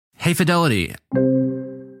Hey, Fidelity.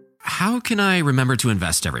 How can I remember to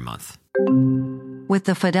invest every month? With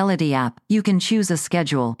the Fidelity app, you can choose a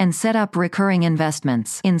schedule and set up recurring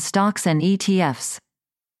investments in stocks and ETFs.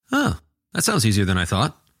 Oh, that sounds easier than I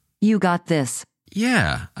thought. You got this.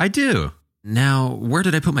 Yeah, I do. Now, where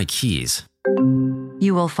did I put my keys?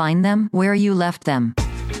 You will find them where you left them.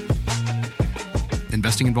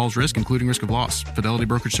 Investing involves risk, including risk of loss. Fidelity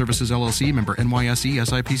Brokerage Services, LLC, member NYSE,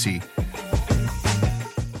 SIPC.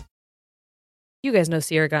 You guys know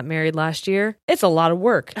Sierra got married last year. It's a lot of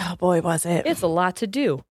work. Oh boy, was it. It's a lot to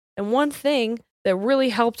do. And one thing that really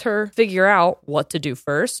helped her figure out what to do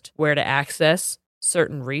first, where to access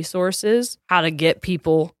certain resources, how to get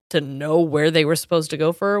people to know where they were supposed to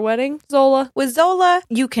go for her wedding, Zola. With Zola,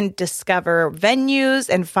 you can discover venues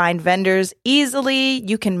and find vendors easily.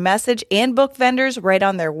 You can message and book vendors right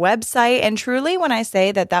on their website. And truly, when I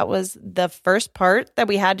say that was the first part that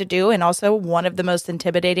we had to do and also one of the most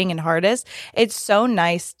intimidating and hardest, it's so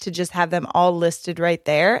nice to just have them all listed right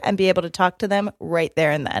there and be able to talk to them right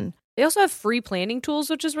there and then. They also have free planning tools,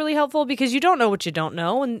 which is really helpful because you don't know what you don't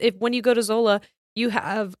know. And when you go to Zola, you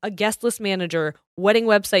have a guest list manager, wedding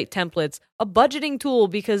website templates, a budgeting tool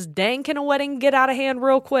because dang, can a wedding get out of hand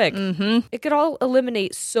real quick? Mm-hmm. It could all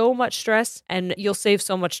eliminate so much stress and you'll save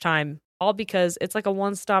so much time, all because it's like a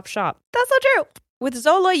one-stop shop. That's so true. With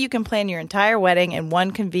Zola, you can plan your entire wedding in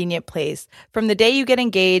one convenient place. From the day you get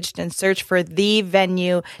engaged and search for the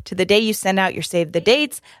venue to the day you send out your save the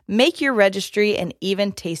dates, make your registry, and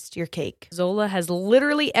even taste your cake. Zola has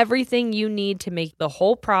literally everything you need to make the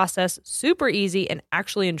whole process super easy and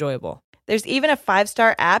actually enjoyable. There's even a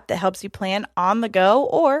 5-star app that helps you plan on the go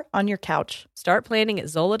or on your couch. Start planning at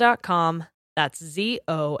Zola.com. That's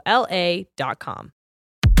ZOLA.com.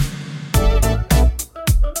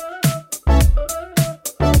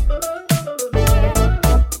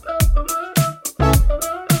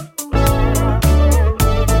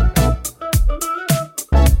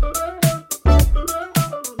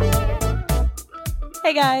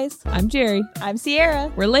 Hey guys, I'm Jerry. I'm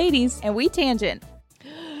Sierra, We're ladies. and we tangent.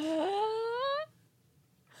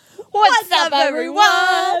 What's up,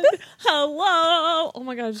 everyone? Hello. Oh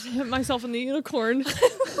my gosh, I just hit myself in the unicorn. It's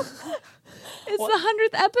the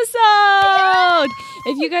 100th episode.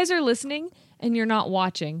 If you guys are listening and you're not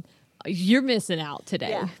watching, you're missing out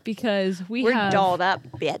today because We're have dolled up,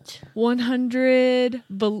 bitch. 100,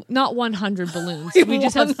 not 100 balloons. We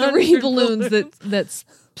just have 3 balloons that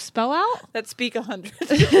spell out. That speak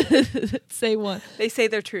 100. Say one. They say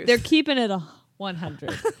their truth. They're keeping it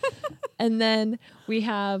 100. And then we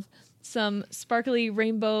have some sparkly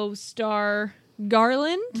rainbow star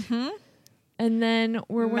garland. Mm-hmm. And then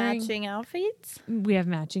we're wearing matching outfits. We have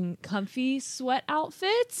matching comfy sweat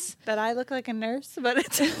outfits. That I look like a nurse, but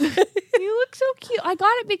it's You look so cute. I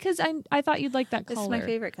got it because I thought you'd like that color. This is my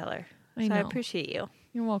favorite color. I So I know. appreciate you.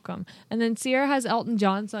 You're welcome. And then Sierra has Elton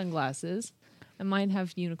John sunglasses, and mine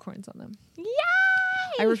have unicorns on them. Yay!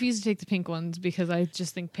 I refuse to take the pink ones because I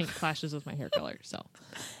just think pink clashes with my hair color. So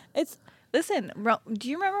Listen, do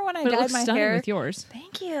you remember when I but it dyed looks my stunning hair? with yours.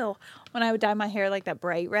 Thank you. When I would dye my hair like that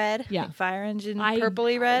bright red, Yeah. like fire engine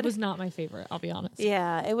purpley red. It was not my favorite, I'll be honest.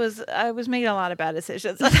 Yeah, it was. I was making a lot of bad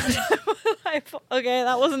decisions. Okay,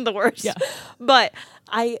 that wasn't the worst. Yeah. But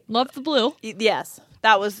I Love the blue. yes,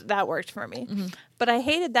 that worked for me. Mm-hmm. But I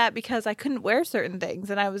hated that because I couldn't wear certain things,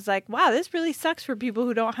 and I was like, wow, this really sucks for people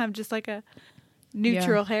who don't have just like a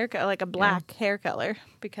neutral hair color, like a black hair color,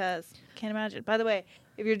 because can't imagine. By the way,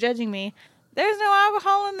 if you're judging me, there's no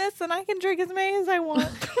alcohol in this, and I can drink as many as I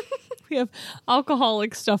want. We have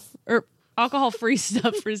alcoholic stuff or alcohol-free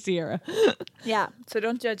stuff for Sierra. Yeah, so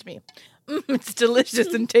don't judge me. It's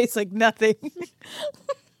delicious and tastes like nothing.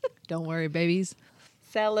 Don't worry, babies.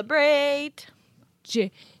 Celebrate.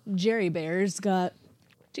 Jerry Bear's got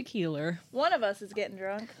tequila. One of us is getting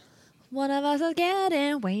drunk. One of us is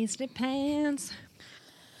getting wasted pants.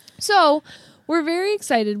 So, we're very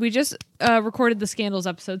excited. We just recorded the Scandals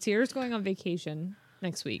episode. Sierra's going on vacation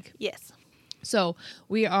next week. Yes. So,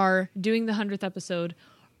 we are doing the 100th episode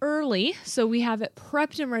early, so we have it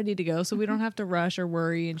prepped and ready to go, so we don't have to rush or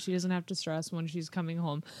worry, and she doesn't have to stress when she's coming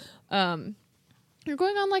home. You're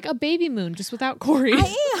going on like a baby moon, just without Corey.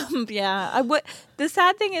 I am. Yeah. The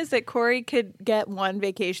sad thing is that Corey could get one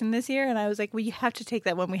vacation this year, and I was like, well, you have to take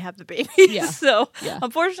that when we have the baby. Yeah. So, Yeah.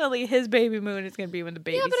 Unfortunately, his baby moon is going to be when the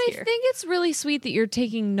baby's Yeah, but here. I think it's really sweet that you're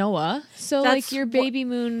taking Noah. So, That's like, your baby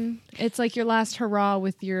moon, it's like your last hurrah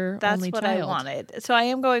with your That's only what child. I wanted. So I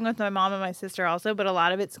am going with my mom and my sister also, but a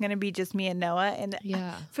lot of it's going to be just me and Noah. And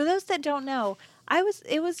Yeah. for those that don't know,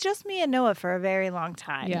 it was just me and Noah for a very long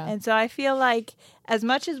time. Yeah. And so I feel like as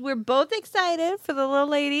much as we're both excited for the little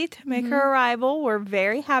lady to make her arrival, we're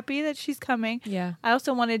very happy that she's coming. Yeah. I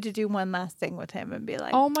also wanted to do one last thing with him and be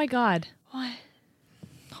like, Oh my God. what?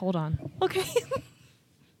 Hold on. Okay.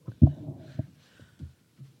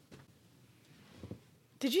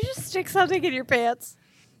 Did you just stick something in your pants?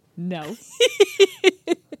 No.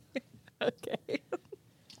 Okay.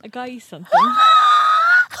 I got you something.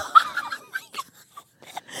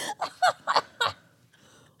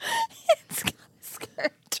 It's got a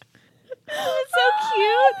skirt. It's so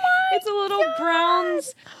cute. It's a little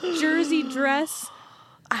Browns jersey dress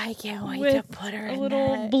I can't wait with to put her a in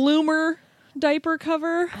little that. bloomer diaper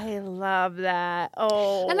cover. I love that.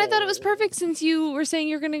 Oh. And I thought it was perfect since you were saying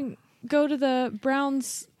you're going to go to the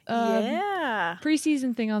Browns yeah.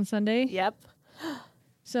 preseason thing on Sunday. Yep.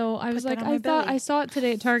 So I was that like, on my belly. I saw it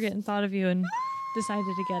today at Target and thought of you and decided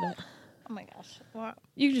to get it. Oh my gosh. Wow.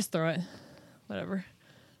 You can just throw it. Whatever.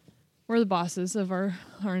 We're the bosses of our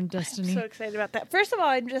own destiny. I'm so excited about that. First of all,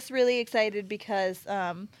 I'm just really excited because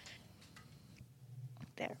there.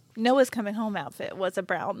 Noah's coming home outfit was a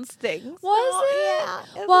Browns thing. Was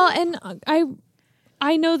it? Yeah. Well, and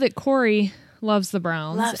I know that Corey loves the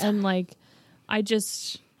Browns, Loves them. and like I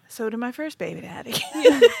just So did my first baby daddy.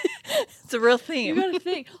 It's a real theme. you gotta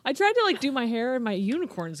think. I tried to like do my hair, and my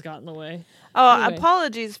unicorns got in the way. Oh, Anyway.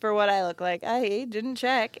 apologies for what I look like. I didn't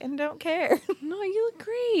check and don't care. No, you look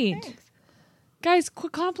great. Thanks. Guys,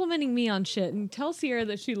 quit complimenting me on shit and tell Sierra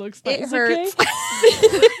that she looks nice. It hurts.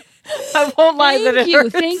 Okay? I won't lie that it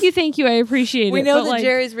hurts. Thank you. I appreciate it. We know but, that like,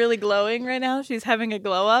 Jerry's really glowing right now. She's having a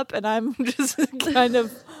glow up, and I'm just kind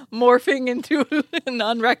of morphing into an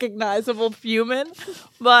unrecognizable human.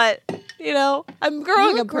 But, I'm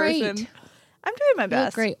growing look a person. great. I'm doing my you look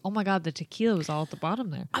best. great. Oh my God, the tequila was all at the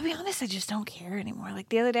bottom there. I'll be honest, I just don't care anymore. Like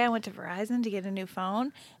the other day I went to Verizon to get a new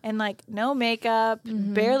phone and like no makeup,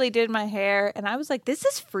 barely did my hair. And I was like, this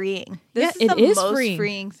is freeing. This Yeah, is it the is most freeing.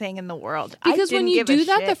 freeing thing in the world. I Because when didn't you give a do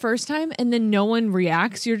that the shit. first time and then no one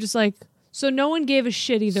reacts, you're just like, so no one gave a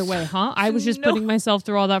shit either way, huh? I was just No. putting myself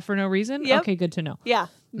through all that for no reason? Yep. Okay, good to know. Yeah,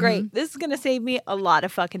 great. This is going to save me a lot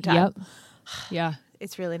of fucking time. Yep. Yeah.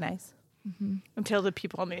 It's really nice. Until the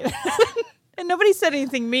people on the internet. And nobody said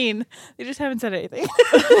anything mean. They just haven't said anything.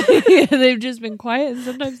 Yeah, they've just been quiet and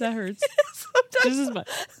sometimes that hurts. Just as much.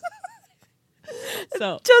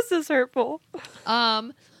 So, Just as hurtful.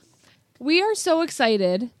 we are so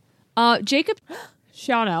excited. Jacob,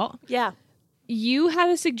 shout out. Yeah. You had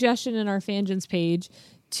a suggestion in our Fangens page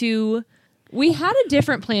we had a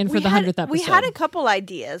different plan for the 100th episode. We had a couple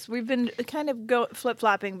ideas. We've been kind of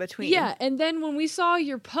flip-flopping between. Yeah, and then when we saw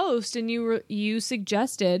your post and you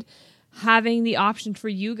suggested having the option for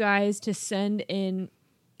you guys to send in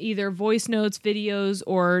either voice notes, videos,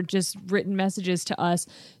 or just written messages to us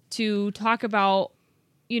to talk about,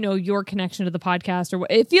 your connection to the podcast, or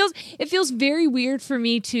what it feels very weird for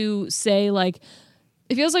me to say, like,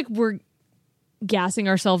 it feels like we're gassing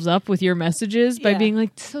ourselves up with your messages by Yeah. being like,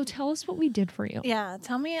 so tell us what we did for you. Yeah,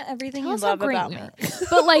 tell me everything Tell you us how love great about we me. are.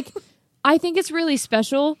 But like, I think it's really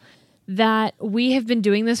special that we have been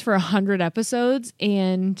doing this for 100 episodes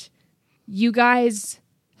and you guys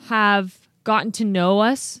have gotten to know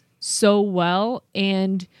us so well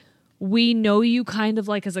and we know you kind of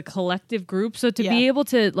like as a collective group. So to be Yeah. able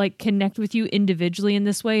to like connect with you individually in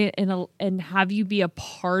this way and have you be a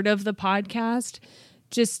part of the podcast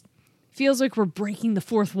just feels like we're breaking the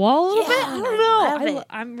fourth wall a little bit. I don't know. love it.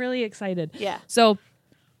 I'm really excited. Yeah. So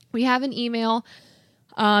we have an email.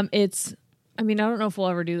 I don't know if we'll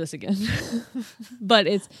ever do this again, but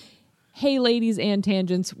it's, hey, ladies and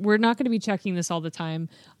tangents. We're not going to be checking this all the time.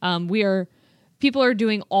 People are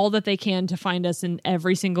doing all that they can to find us in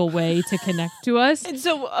every single way to connect to us. And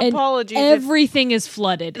so And apologies. everything is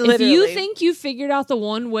flooded. If you Literally. think you figured out the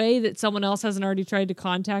one way that someone else hasn't already tried to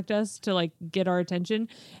contact us to like get our attention,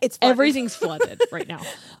 It's flooded. everything's flooded right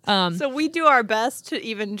now. So we do our best to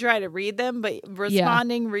even try to read them, but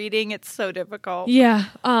reading, it's so difficult. Yeah.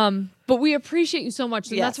 But we appreciate you so much.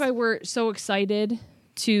 And that's Yes. why we're so excited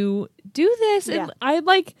to do this. Yeah.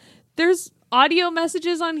 And there's audio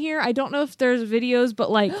messages on here. I don't know if there's videos,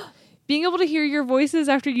 but like being able to hear your voices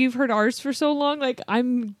after you've heard ours for so long, like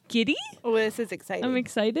I'm giddy. Oh, this is exciting. I'm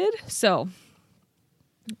excited. So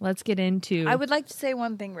let's get into I would like to say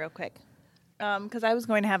one thing real quick, because I was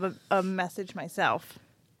going to have a message myself.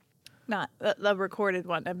 not the recorded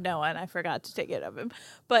one of Noah, and I forgot to take it of him.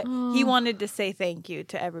 But he wanted to say thank you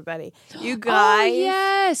to everybody. You guys. Oh,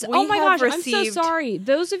 yes. we Oh, my have gosh. I'm so received- sorry.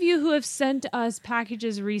 Those of you who have sent us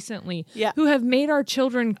packages recently, Yeah. who have made our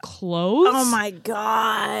children clothes. Oh, my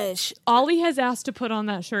gosh. Ollie has asked to put on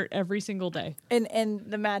that shirt every single day. And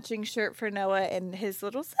the matching shirt for Noah and his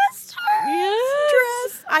little sister's Yes.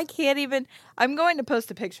 dress. I can't even. I'm going to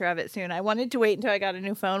post a picture of it soon. I wanted to wait until I got a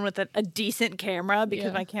new phone with a decent camera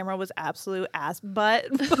because my camera was absolute ass butt.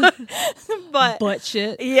 but Butt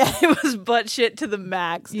shit. yeah, it was butt shit to the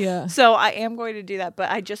max. Yeah. So I am going to do that.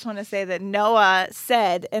 But I just want to say that Noah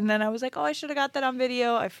said, and then I was like, oh, I should have got that on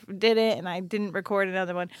video. I did it, and I didn't record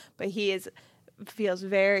another one. But he feels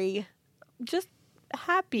very just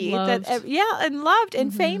happy Loved. that and loved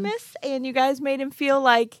and famous, and you guys made him feel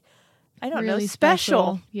like I don't know Really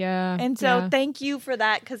special. Yeah. And so yeah. thank you for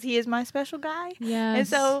that because he is my special guy. Yes. And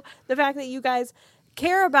so the fact that you guys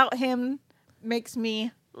care about him makes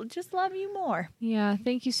me just love you more. Yeah,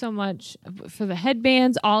 thank you so much for the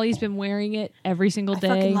headbands. Ollie's been wearing it every single I day.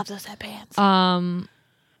 fucking love those headbands.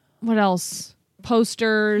 What else?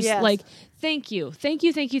 Posters. Yes. Like, thank you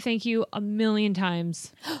a million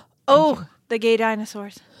times. Oh, the gay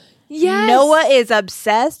dinosaurs. Yes. Noah is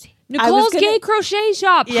obsessed. I was Nicole's Gay Crochet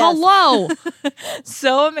Shop. Yes. Hello.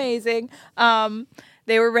 So amazing.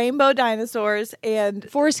 They were rainbow dinosaurs, and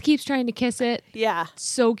Forrest keeps trying to kiss it. yeah.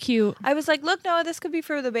 So cute. I was like, look, Noah, this could be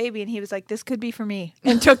for the baby. And he was like, this could be for me.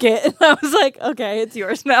 And took it. And I was like, okay, it's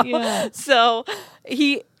yours now. Yeah. So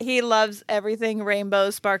he loves everything rainbow,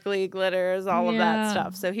 sparkly glitters, all of that Yeah.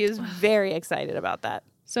 stuff. So he was very excited about that.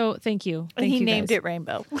 So thank you. And Thank he you named guys. it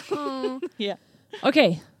Rainbow. Yeah.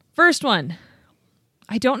 Okay, first one.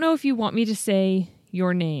 I don't know if you want me to say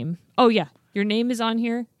your name. Oh, yeah. Your name is on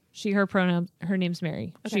here. She, her pronouns. Her name's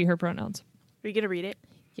Mary. She, her pronouns. Are you going to read it?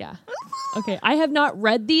 Yeah. Okay. I have not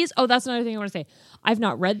read these. Oh, that's another thing I want to say. I've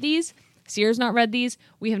not read these. Sierra's not read these.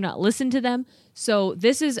 We have not listened to them. So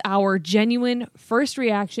this is our genuine first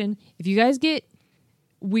reaction. If you guys get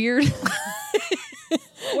weird,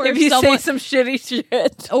 or If you someone, say some shitty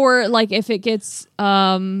shit. or like if it gets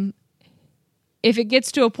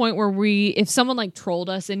to a point where if someone like trolled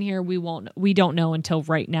us in here, we don't know until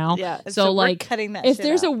right now. Yeah, So, so we're like cutting that if shit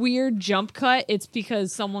there's out. a weird jump cut, it's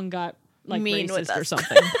because someone got like Mean with racist or us.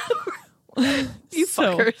 something. You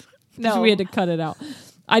So- fuckers. So No. we had to cut it out.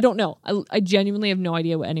 I don't know. I genuinely have no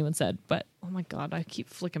idea what anyone said, but oh my God, I keep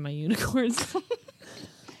flicking my unicorns. Sounds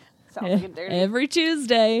like a dirty. Every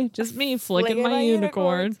Tuesday, just me flicking my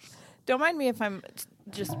unicorn. Don't mind me if I'm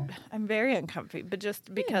very uncomfy, but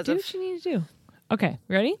just because Do of what you need to do. Okay,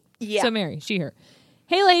 ready? Yeah. So Mary, she, her.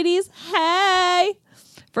 Hey ladies. Hey.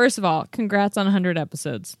 First of all, congrats on 100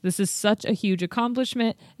 episodes. This is such a huge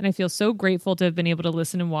accomplishment, and I feel so grateful to have been able to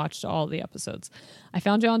listen and watch to all the episodes. I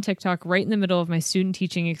found you on TikTok right in the middle of my student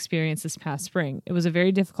teaching experience this past spring. It was a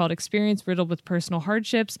very difficult experience riddled with personal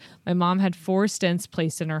hardships. My mom had 4 stents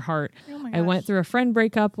placed in her heart. I went through a friend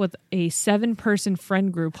breakup with a 7-person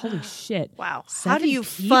friend group. Holy shit. wow. How 7 do you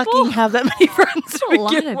people? fucking have that many friends? That's a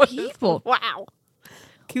lot of people. Wow.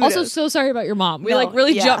 Also, Kudos. so sorry about your mom. We No, like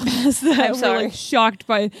really yeah. jumped past that. I'm We're sorry. like shocked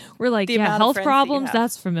by. We're like, The yeah, amount of health friends that you problems. have.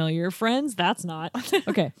 That's familiar. Friends, that's not.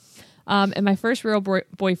 Okay. And my first real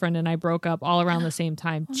boyfriend and I broke up all around the same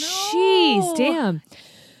time. Jeez, damn.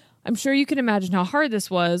 I'm sure you can imagine how hard this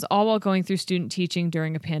was, all while going through student teaching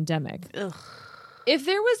during a pandemic. Ugh. If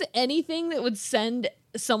there was anything that would send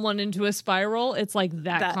someone into a spiral, it's like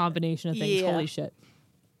that combination of things. yeah. Holy shit.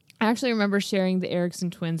 I actually remember sharing the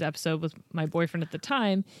Erickson twins episode with my boyfriend at the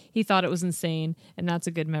time. He thought it was insane, and that's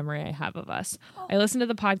a good memory I have of us. I listen to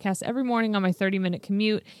the podcast every morning on my 30-minute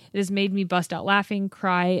commute. It has made me bust out laughing,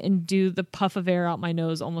 cry, and do the puff of air out my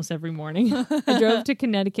nose almost every morning. I drove to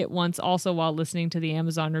Connecticut once also while listening to the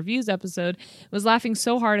Amazon Reviews episode. I was laughing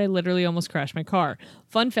so hard I literally almost crashed my car.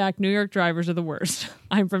 Fun fact, New York drivers are the worst.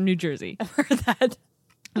 I'm from New Jersey. I've heard that.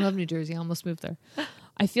 I love New Jersey. I almost moved there.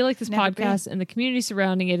 I feel like this Never podcast and the community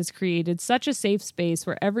surrounding it has created such a safe space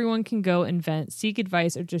where everyone can go and vent, seek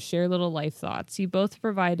advice, or just share little life thoughts. You both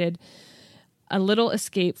provided a little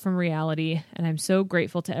escape from reality, and I'm so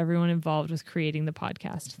grateful to everyone involved with creating the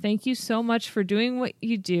podcast. Thank you so much for doing what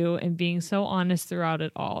you do and being so honest throughout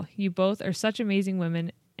it all. You both are such amazing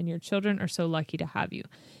women, and your children are so lucky to have you.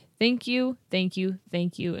 Thank you, thank you,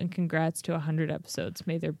 thank you, and congrats to 100 episodes.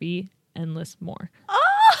 May there be endless more.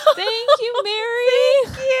 Thank you, Mary.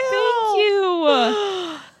 Thank you. Thank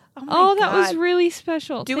you. Oh, that was God. really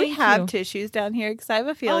special. Do we Thank have you. tissues down here? Because I have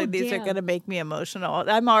a feeling these are damn. going to make me emotional.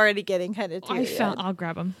 I'm already getting kind of teary. I'll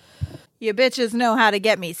grab them. You bitches know how to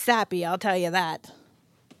get me sappy, I'll tell you that.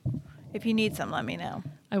 If you need some, let me know.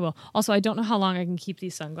 I will. Also, I don't know how long I can keep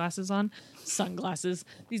these glasses on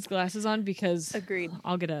because Agreed.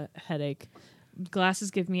 I'll get a headache.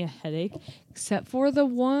 Glasses give me a headache, except for the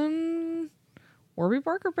one Warby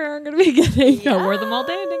Parker pair I'm going to be getting. I wore them all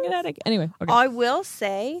day and didn't get a headache. Anyway, okay. I will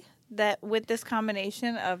say that with this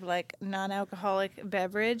combination of like non-alcoholic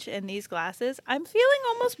beverage and these glasses, I'm feeling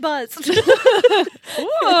almost buzzed.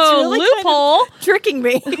 Whoa, really loophole. Tricking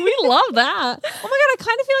me. We love that. Oh my God, I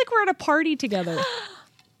kind of feel like we're at a party together.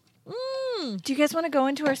 Do you guys want to go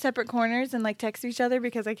into our separate corners and like text each other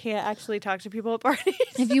because I can't actually talk to people at parties?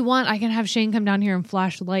 If you want, I can have Shane come down here and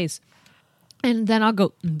flash the lights. And then I'll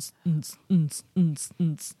go into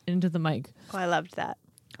the mic. Oh, I loved that.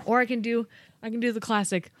 Or I can do the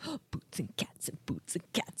classic boots and cats and boots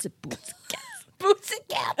and cats and boots and cats. Boots and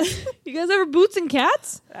cats. You guys ever boots and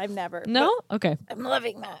cats? I've never. No? Okay. I'm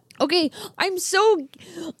loving that. Okay. I'm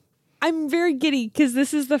very giddy because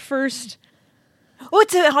this is the first. Oh,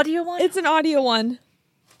 it's an audio one? It's an audio one.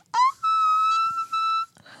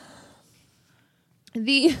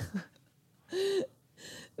 The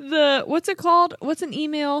what's it called? What's an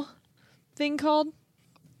email thing called?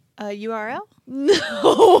 URL?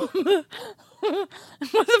 No. What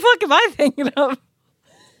the fuck am I thinking of?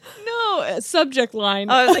 No, subject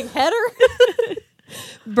line. Oh, I was like, header?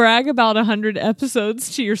 Brag about 100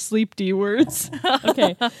 episodes to your sleep D words.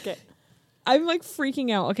 Okay. Okay. I'm like freaking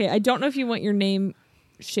out. Okay, I don't know if you want your name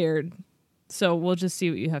shared, so we'll just see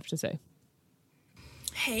what you have to say.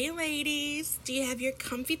 Hey ladies, do you have your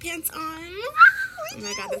comfy pants on? Oh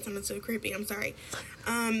my god, that sounded so creepy. I'm sorry.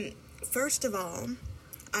 First of all,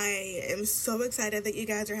 I am so excited that you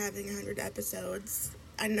guys are having 100 episodes.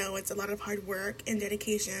 I know it's a lot of hard work and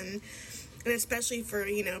dedication, and especially for,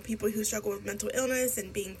 people who struggle with mental illness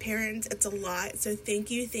and being parents, it's a lot. So thank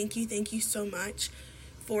you so much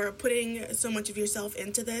for putting so much of yourself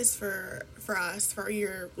into this for us, for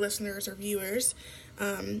your listeners or viewers.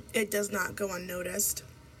 It does not go unnoticed.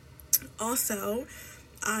 Also,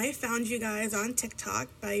 I found you guys on TikTok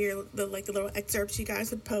by the little excerpts you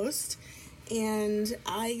guys would post, and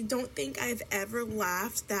I don't think I've ever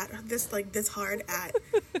laughed this hard at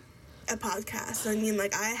a podcast. I mean,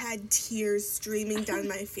 I had tears streaming down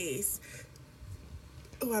my face.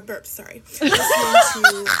 Oh, I burped. Sorry. Listening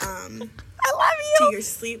to I love you. To your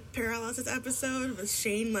sleep paralysis episode with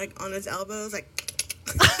Shane on his elbows,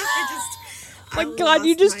 My God,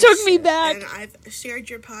 you just took me back. And I've shared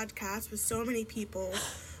your podcast with so many people.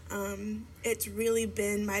 It's really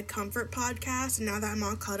been my comfort podcast, and now that I'm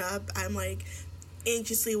all caught up, I'm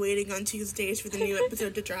anxiously waiting on Tuesdays for the new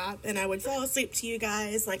episode to drop, and I would fall asleep to you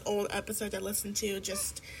guys, old episodes I listened to,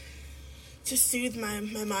 just soothe my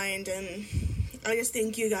mind. And I just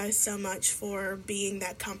thank you guys so much for being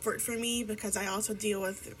that comfort for me, because I also deal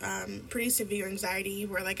with pretty severe anxiety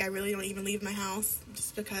where I really don't even leave my house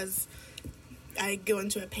just because I go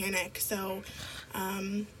into a panic. So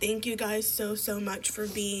thank you guys so much for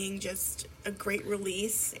being just a great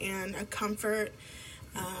release and a comfort,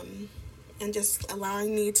 and just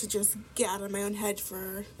allowing me to just get out of my own head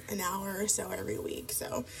for an hour or so every week.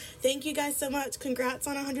 So thank you guys so much. Congrats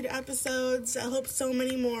on 100 episodes. I hope so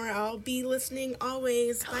many more. I'll be listening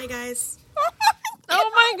always. Bye, guys.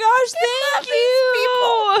 Oh my gosh, thank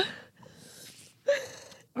you.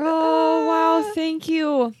 Oh, wow, thank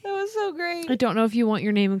you. That was so great. I don't know if you want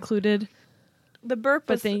your name included, The burp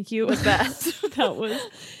but was thank you. the best. That was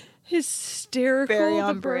hysterical. Very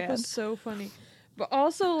on the burp brand. was so funny. But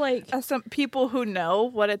also, As some people who know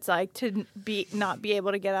what it's like to not be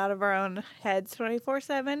able to get out of our own heads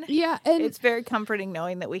 24/7, yeah, and it's very comforting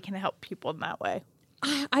knowing that we can help people in that way.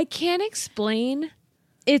 I can't explain.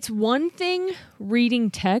 It's one thing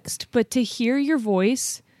reading text, but to hear your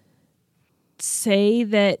voice say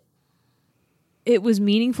that it was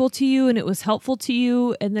meaningful to you and it was helpful to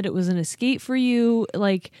you and that it was an escape for you,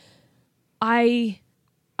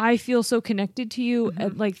 I feel so connected to you.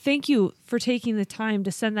 Mm-hmm. And thank you for taking the time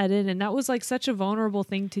to send that in. And that was such a vulnerable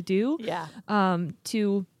thing to do. Yeah.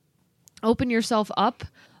 To open yourself up,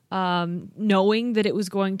 knowing that it was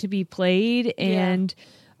going to be played, and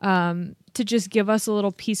to just give us a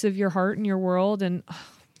little piece of your heart and your world. And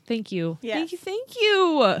thank you. Yes. Thank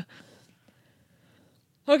you.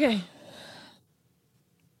 Okay.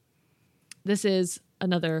 This is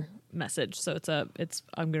another message. So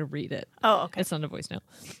I'm going to read it. Oh, okay. It's not a voice note.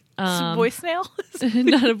 Voicemail?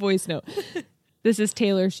 Not a voice note. This is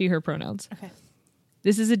Taylor, she, her pronouns. Okay.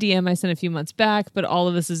 This is a DM I sent a few months back, but all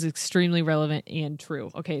of this is extremely relevant and true.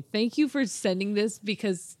 Okay, thank you for sending this,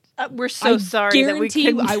 because We're so sorry that we guarantee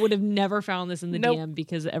you couldn't. I would have never found this in the Nope. DM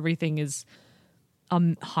because everything is a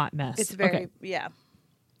hot mess. It's very, Okay. yeah.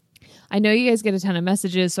 I know you guys get a ton of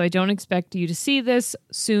messages, so I don't expect you to see this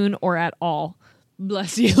soon or at all.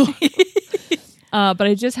 Bless you. But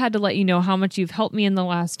I just had to let you know how much you've helped me in the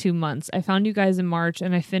last 2 months. I found you guys in March,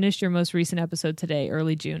 and I finished your most recent episode today,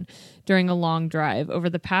 early June, during a long drive. Over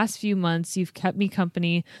the past few months, you've kept me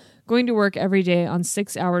company, going to work every day on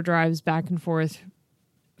 6-hour drives back and forth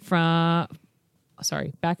to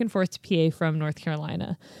PA from North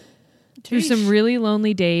Carolina. Through some really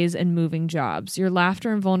lonely days and moving jobs. Your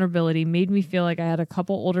laughter and vulnerability made me feel like I had a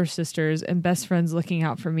couple older sisters and best friends looking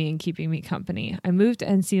out for me and keeping me company. I moved to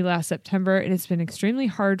NC last September, and it's been extremely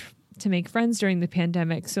hard to make friends during the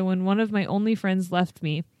pandemic. So when one of my only friends left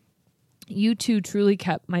me, you two truly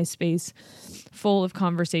kept my space full of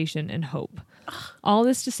conversation and hope. All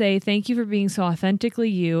this to say, thank you for being so authentically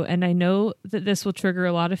you, and I know that this will trigger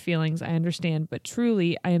a lot of feelings, I understand, but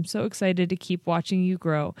truly, I am so excited to keep watching you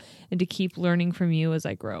grow and to keep learning from you as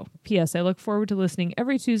I grow. P.S. I look forward to listening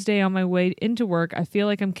every Tuesday on my way into work. I feel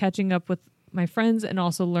like I'm catching up with my friends and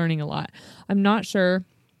also learning a lot. I'm not sure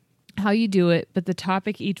how you do it, but the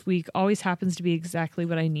topic each week always happens to be exactly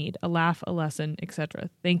what I need. A laugh, a lesson, etc.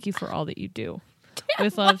 Thank you for all that you do.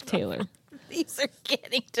 With love, Taylor. These are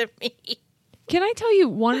getting to me. Can I tell you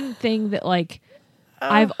one thing that, like,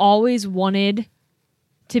 I've always wanted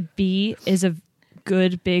to be is a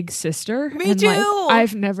good big sister. Me and, too. Like,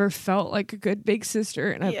 I've never felt like a good big sister,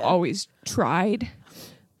 and I've always tried.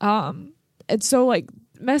 And so, like,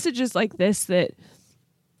 messages like this that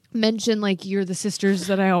mention, like, you're the sisters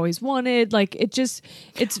that I always wanted, like, it's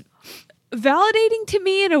validating to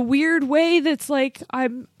me in a weird way that's like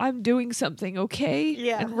I'm doing something okay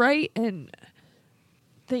and right, and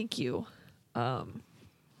thank you.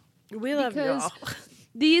 We love you all.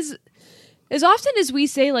 These, as often as we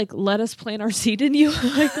say, like, let us plant our seed in you,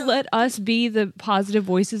 like, let us be the positive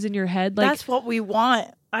voices in your head. Like, that's what we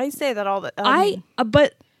want. I say that all the time.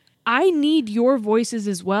 But I need your voices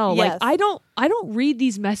as well. Yes. Like, I don't read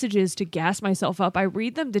these messages to gas myself up. I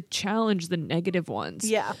read them to challenge the negative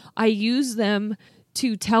ones. Yeah. I use them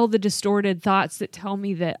to tell the distorted thoughts that tell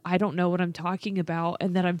me that I don't know what I'm talking about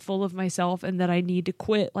and that I'm full of myself and that I need to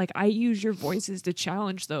quit. Like, I use your voices to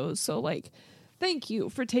challenge those. So, like, thank you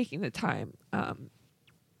for taking the time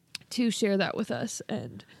to share that with us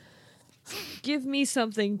and give me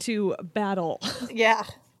something to battle. Yeah.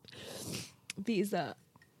 These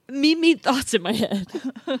me thoughts in my head.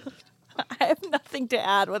 I have nothing to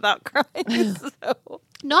add without crying. So.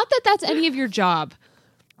 Not that that's any of your job.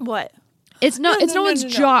 What? It's no one's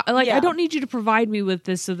job. Like, Yeah. I don't need you to provide me with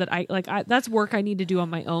this so that that's work I need to do on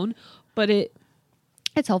my own. But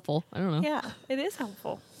it's helpful. I don't know. Yeah, it is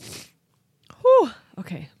helpful. Whew.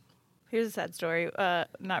 Okay. Here's a sad story.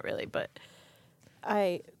 Not really, but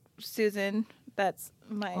Susan, that's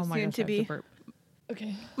my Oh my gosh, I have to soon-to-be burp.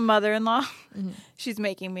 Okay. mother-in-law. She's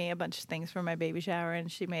making me a bunch of things for my baby shower, and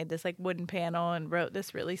she made this like wooden panel and wrote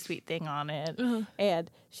this really sweet thing on it. And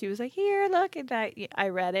she was like, "Here, look at that." I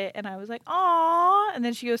read it, and I was like, "Aw!" And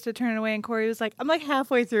then she goes to turn it away, and Corey was like, "I'm like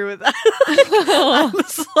halfway through with that." I'm a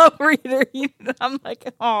slow reader. I'm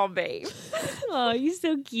like, "Oh, babe, Oh, you're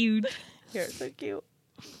so cute. you're so cute."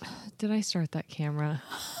 Did I start that camera?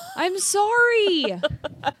 I'm sorry.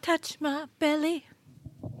 Touch my belly,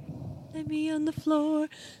 Let me on the floor.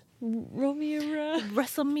 Roll me around.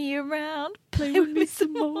 wrestle me around, Play with me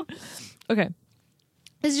some more. Okay.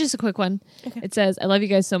 This is just a quick one. Okay. It says, I love you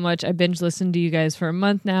guys so much. I binge listened to you guys for a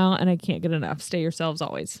month now, and I can't get enough. Stay yourselves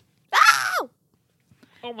always. Ow!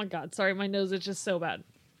 Oh, my God. Sorry, my nose is just so bad.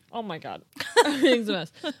 Oh, my God. Everything's a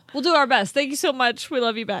mess. We'll do our best. Thank you so much. We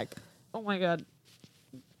love you back. Oh, my God.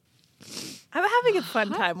 I'm having a fun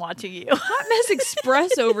time watching you. Hot Mess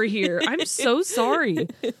Express over here. I'm so sorry.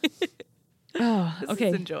 Oh, okay.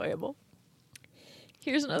 This is enjoyable.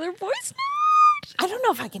 Here's another voice note. I don't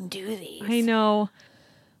know if I can do these. I know.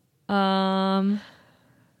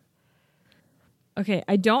 Okay,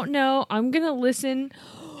 I don't know. I'm gonna listen.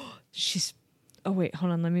 Oh wait,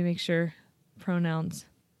 hold on. Let me make sure. Pronouns.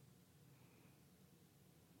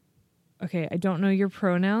 Okay, I don't know your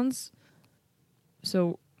pronouns.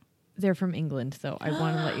 So they're from England, though. I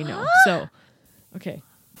want to let you know. So, okay.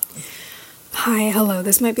 Hi, hello.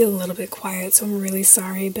 This might be a little bit quiet, so I'm really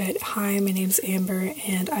sorry, but hi, my name's Amber,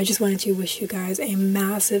 and I just wanted to wish you guys a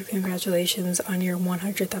massive congratulations on your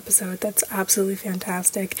 100th episode. That's absolutely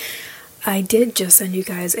fantastic. I did just send you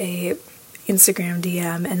guys a Instagram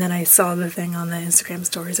DM, and then I saw the thing on the Instagram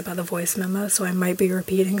stories about the voice memo, so I might be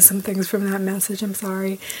repeating some things from that message. I'm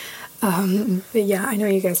sorry. But yeah, I know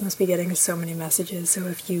you guys must be getting so many messages, so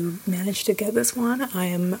if you managed to get this one, I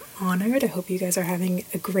am honored. I hope you guys are having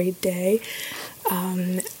a great day.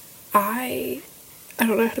 I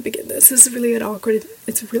don't know how to begin this. This is really an awkward,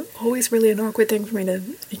 always really an awkward thing for me to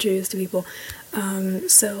introduce to people.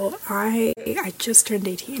 So I just turned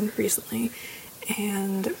 18 recently,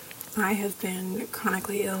 and I have been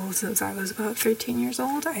chronically ill since I was about 13 years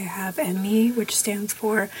old. I have ME, which stands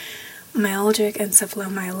for myalgic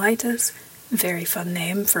encephalomyelitis. Very fun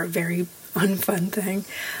name for a very unfun thing.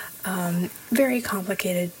 Very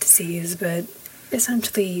complicated disease, but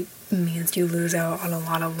essentially means you lose out on a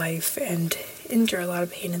lot of life and endure a lot of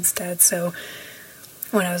pain instead. So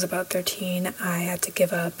when I was about 13, I had to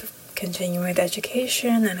give up continuing with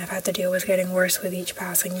education, and I've had to deal with getting worse with each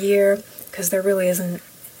passing year because there really isn't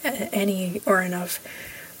any or enough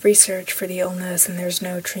research for the illness, and there's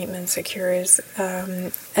no treatments or cures.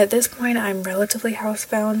 At this point, I'm relatively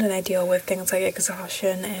housebound, and I deal with things like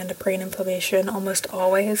exhaustion and brain inflammation almost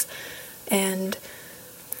always, and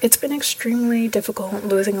it's been extremely difficult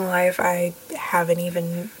losing a life I haven't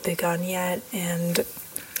even begun yet, and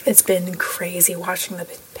it's been crazy watching the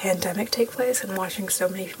pandemic take place and watching so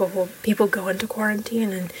many people go into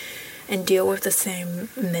quarantine and deal with the same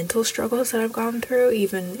mental struggles that I've gone through,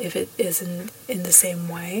 even if it isn't in the same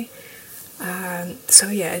way. So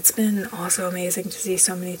yeah, it's been also amazing to see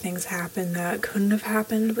so many things happen that couldn't have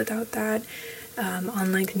happened without that.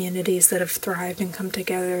 Online communities that have thrived and come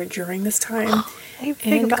together during this time,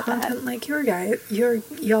 and content like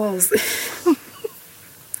y'all's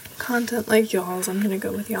content like y'all's. I'm gonna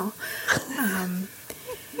go with y'all.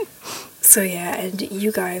 So yeah, and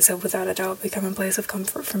you guys have without a doubt become a place of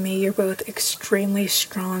comfort for me. You're both extremely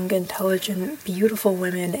strong, intelligent, beautiful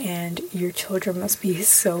women, and your children must be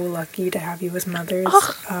so lucky to have you as mothers.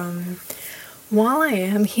 While I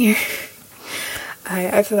am here,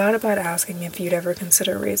 I've thought about asking if you'd ever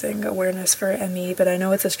consider raising awareness for ME, but I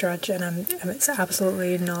know it's a stretch, and it's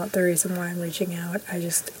absolutely not the reason why I'm reaching out. I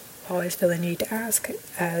just always feel the need to ask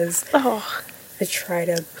as I try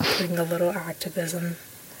to bring a little activism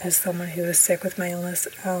as someone who is sick with my illness.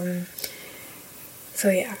 So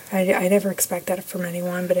yeah, I never expect that from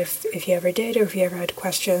anyone, but if you ever did, or if you ever had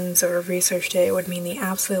questions or researched it, it would mean the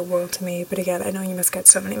absolute world to me. But again, I know you must get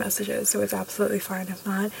so many messages, so it's absolutely fine if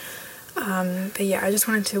not. But yeah, I just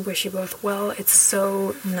wanted to wish you both well. It's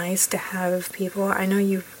so nice to have people. I know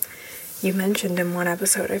you mentioned in one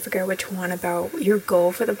episode, I forget which one, about your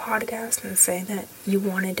goal for the podcast and saying that you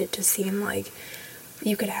wanted it to seem like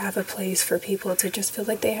you could have a place for people to just feel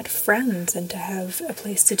like they had friends and to have a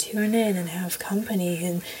place to tune in and have company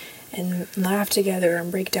and laugh together and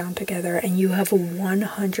break down together, and you have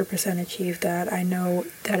 100% achieved that. I know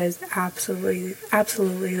that is absolutely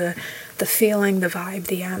the feeling, the vibe,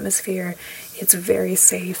 the atmosphere. It's very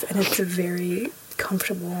safe and it's very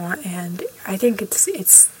comfortable, and I think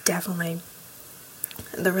it's definitely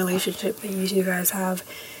the relationship that you two guys have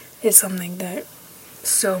is something that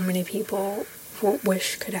so many people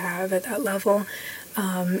wish could have at that level.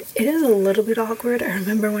 It is a little bit awkward. I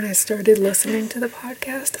remember when I started listening to the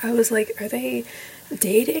podcast, I was like, are they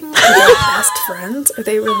dating? Are they best friends? Are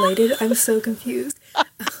they related? I'm so confused.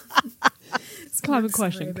 It's common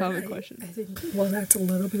question. I think, well, that's a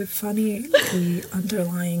little bit funny. The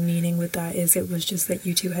underlying meaning with that is it was just that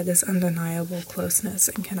you two had this undeniable closeness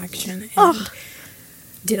and connection. And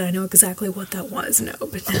did I know exactly what that was? No,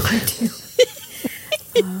 but now I do.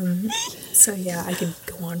 So yeah, I could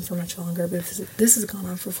go on for much longer, but this has gone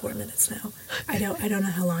on for 4 minutes now. I don't know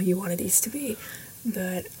how long you wanted these to be,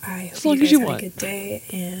 but I hope you guys had a good day,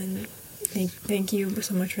 and thank you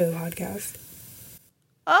so much for the podcast.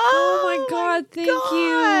 Oh my God, thank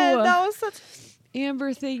you. That was such...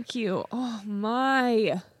 Amber, thank you. Oh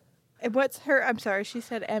my. What's her... I'm sorry, she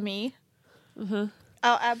said Emmy. Uh-huh.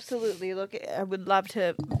 I'll absolutely look at... I would love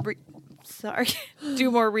to do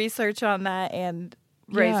more research on that and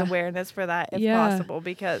raise awareness for that if possible,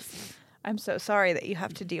 because I'm so sorry that you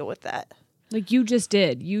have to deal with that. Like you just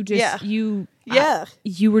did. You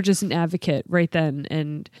were just an advocate right then,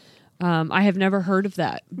 and I have never heard of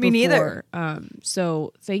that before. Me neither.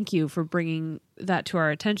 So thank you for bringing that to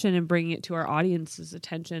our attention and bringing it to our audience's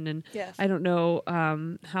attention. And I don't know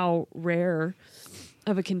how rare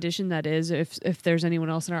of a condition that is. If there's anyone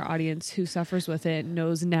else in our audience who suffers with it,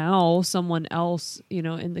 knows now someone else,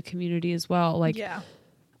 in the community as well. Like,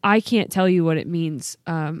 I can't tell you what it means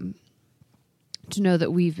to know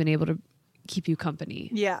that we've been able to keep you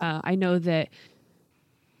company. I know that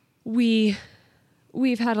we've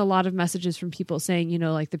had a lot of messages from people saying,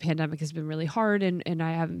 like the pandemic has been really hard and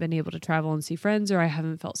I haven't been able to travel and see friends, or I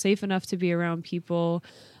haven't felt safe enough to be around people.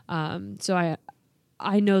 So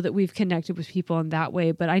I know that we've connected with people in that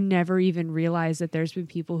way, but I never even realized that there's been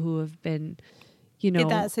people who have been, in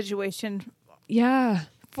that situation.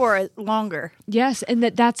 for longer. Yes, and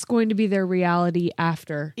that's going to be their reality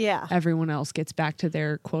after Yeah. everyone else gets back to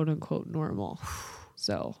their quote unquote normal.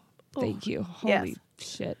 So thank you. Holy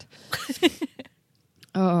shit.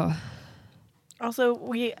 Oh, Also,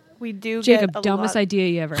 we do Jacob, get a dumbest lot. idea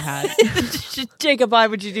you ever had. Jacob, why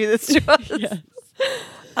would you do this to us?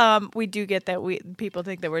 Yes. We do get that people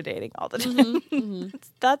think that we're dating all the time.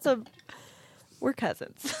 We're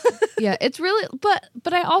cousins. Yeah, it's really,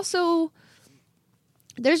 but I also,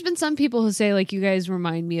 there's been some people who say like, you guys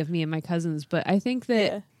remind me of me and my cousins, but I think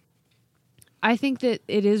that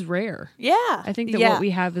it is rare. Yeah. I think that what we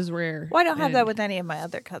have is rare. Well, I don't have that And- with any of my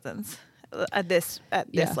other cousins at this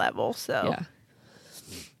level. So Yeah.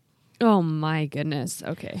 Oh my goodness.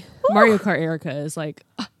 Okay. Mario Kart Erica is like,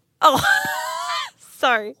 oh,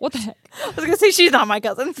 sorry. what the heck? I was gonna say she's not my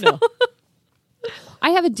cousin. So. No. I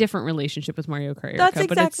have a different relationship with Mario Kart Erica, That's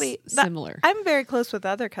but exactly it's similar. I'm very close with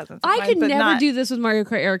other cousins. of I mine, could but never not- do this with Mario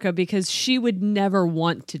Kart Erica because she would never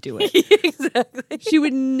want to do it. Exactly. She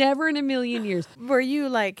would never in a million years. Were you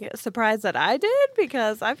like surprised that I did?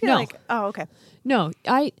 Because I feel No. like, oh, okay. No,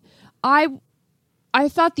 I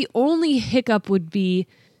thought the only hiccup would be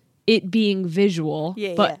it being visual,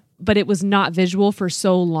 Yeah, but yeah. but it was not visual for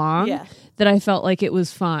so long Yeah. that I felt like it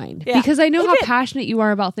was fine. Yeah. Because I know It how did. passionate you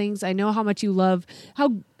are about things. I know how much you love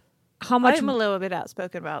how much I'm a little bit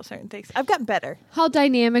outspoken about certain things. I've gotten better. how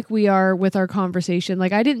dynamic we are with our conversation.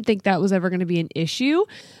 Like I didn't think that was ever going to be an issue,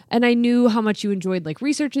 and I knew how much you enjoyed like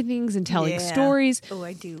researching things and telling stories. Oh,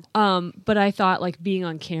 I do. But I thought like being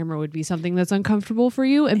on camera would be something that's uncomfortable for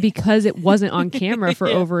you, and because it wasn't on camera for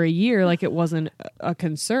over a year, like it wasn't a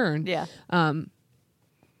concern. Yeah.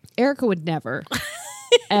 Erica would never,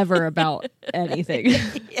 ever about anything.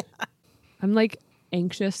 I'm like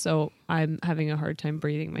anxious, so I'm having a hard time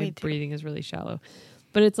breathing. My breathing is really shallow.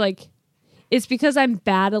 But it's like, it's because I'm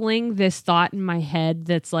battling this thought in my head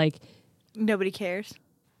that's like, Nobody cares.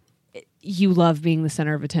 you love being the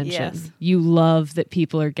center of attention. Yes. You love that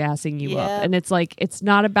people are gassing you up. Yep. And it's like, it's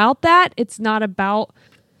not about that. It's not about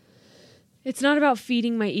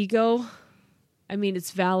feeding my ego. I mean,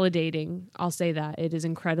 it's validating. I'll say that. It is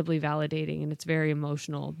incredibly validating and it's very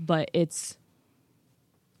emotional, but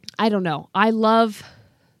I don't know.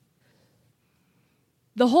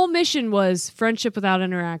 The whole mission was friendship without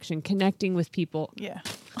interaction, connecting with people. Yeah.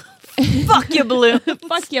 Fuck you, balloon.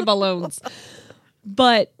 Fuck yeah, balloons.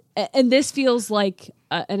 But, and this feels like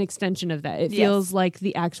an extension of that. It feels like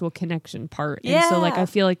the actual connection part. And so like, I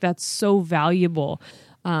feel like that's so valuable.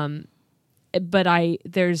 But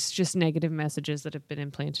there's just negative messages that have been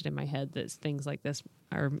implanted in my head that things like this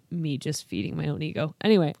are me just feeding my own ego.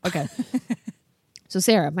 Anyway, okay. So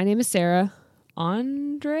Sarah, my name is Sarah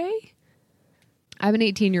Andre. I'm an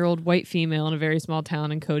 18-year-old white female in a very small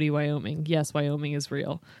town in Cody, Wyoming. Yes, Wyoming is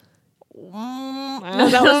real. No,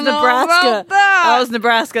 that was Nebraska. That was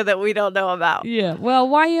Nebraska that we don't know about. Yeah. Well,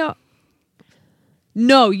 why?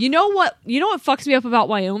 No, you know what? You know what fucks me up about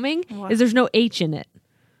Wyoming is there's no H in it.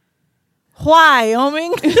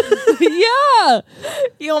 Wyoming? Yeah.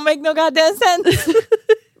 You don't make no goddamn sense.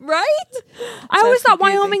 Right? I always thought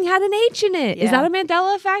confusing. Wyoming had an H in it. Is Yeah. that a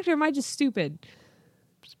Mandela effect or am I just stupid?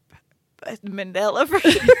 Mandela for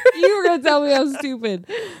sure. You were going to tell me I was stupid.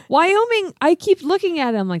 Wyoming, I keep looking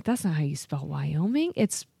at it. I'm like, that's not how you spell Wyoming.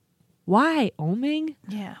 It's Wyoming.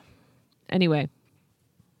 Yeah. Anyway,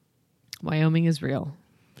 Wyoming is real.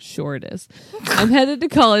 Sure it is. I'm headed to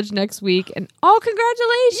college next week and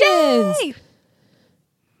congratulations. Yay!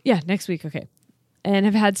 Yeah, next week. Okay. And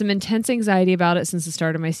have had some intense anxiety about it since the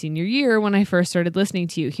start of my senior year when I first started listening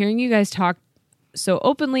to you. Hearing you guys talk so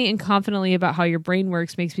openly and confidently about how your brain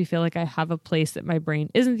works makes me feel like I have a place that my brain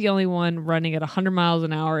isn't the only one running at 100 miles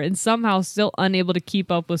an hour and somehow still unable to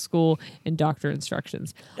keep up with school and doctor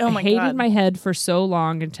instructions. Oh my I hated God. my head for so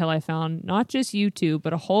long until I found not just you two,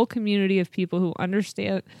 but a whole community of people who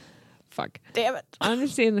understand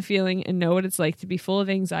the feeling and know what it's like to be full of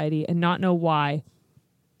anxiety and not know why.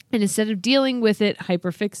 And instead of dealing with it,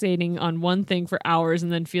 hyperfixating on one thing for hours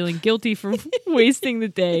and then feeling guilty for wasting the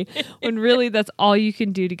day, when really that's all you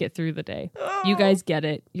can do to get through the day. You guys get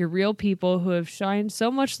it. You're real people who have shined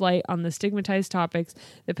so much light on the stigmatized topics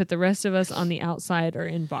that put the rest of us on the outside or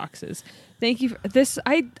in boxes. Thank you for this.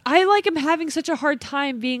 I like am having such a hard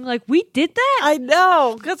time being like, we did that? I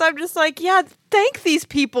know, because I'm just like, yeah, thank these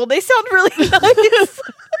people. They sound really nice.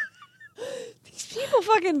 These people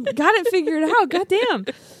fucking got it figured out. Goddamn.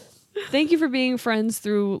 Thank you for being friends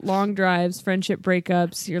through long drives, friendship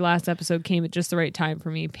breakups. Your last episode came at just the right time for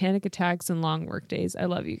me. Panic attacks and long work days. I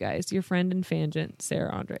love you guys. Your friend and fangent,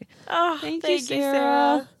 Sarah Andre. Oh, Thank thank you, you, Sarah.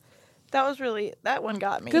 Sarah. that one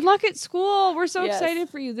got me. Good luck at school. We're so Yes. excited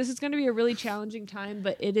for you. This is going to be a really challenging time,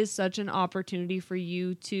 but it is such an opportunity for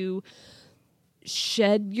you to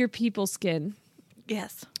shed your people skin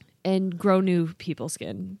Yes. and grow new people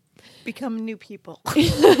skin. Become new people.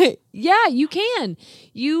 Yeah, you can.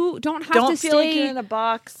 You don't have Don't to feel like stay you're in a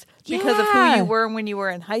box because of who Yeah. you were when you were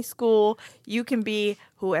in high school. You can be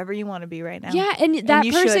whoever you want to be right now. Yeah, and that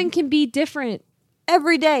you person should. can be different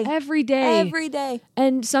Every day. every day. Every day.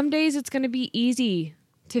 And some days it's going to be easy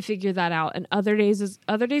to figure that out, and other days it's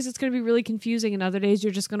going to be really confusing, and other days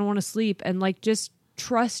you're just going to want to sleep, and like just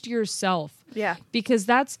trust yourself. Yeah. Because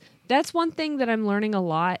that's one thing that I'm learning a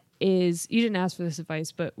lot is, you didn't ask for this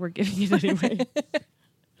advice, but we're giving it anyway.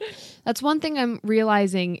 That's one thing I'm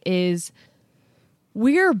realizing is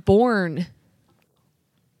we're born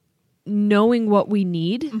knowing what we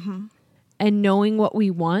need and knowing what we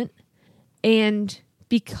want. And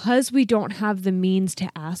because we don't have the means to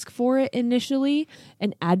ask for it initially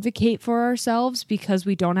and advocate for ourselves, because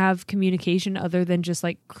we don't have communication other than just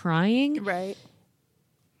like crying, Right.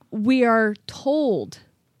 we are told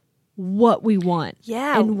what we want.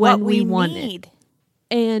 Yeah. And what when we we want need. it.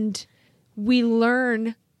 And we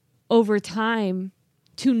learn over time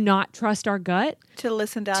to not trust our gut. To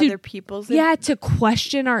listen to To- other people's. Yeah, to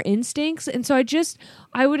question our instincts. And so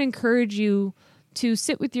I would encourage you to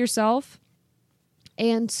sit with yourself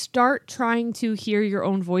and start trying to hear your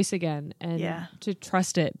own voice again and Yeah. to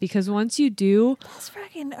trust it. Because once you do, That's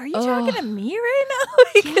freaking. Are you talking to me right now?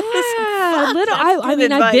 Because, yeah, fuck, little, that's I good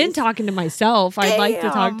mean, I've been advice. talking to myself. I'd like to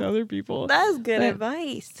talk Damn. to other people. That's good But-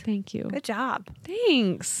 advice. Thank you. Good job.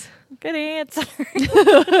 Thanks. Good answer.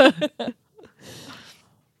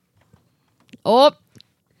 Oh,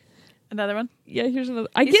 Another one. yeah, here's another.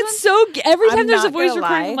 I These get ones- so, every time I'm there's a not voice gonna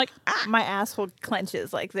recording, lie. I'm like, ah. My asshole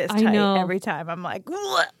clenches like this I tight know. every time. I'm like,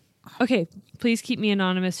 "Ugh." Okay, please keep me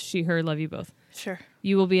anonymous. She, her, love you both. Sure.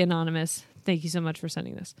 You will be anonymous. Thank you so much for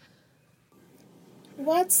sending this.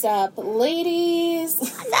 What's up, ladies?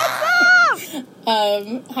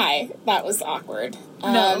 Hi, that was awkward.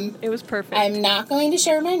 No, it was perfect. I'm not going to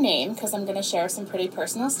share my name because I'm going to share some pretty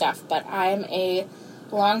personal stuff, but I'm a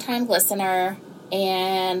longtime listener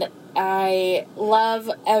and I love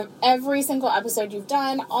every single episode you've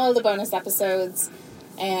done, all the bonus episodes,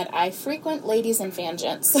 and I frequent Ladies and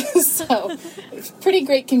Fangents. So, pretty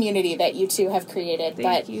great community that you two have created.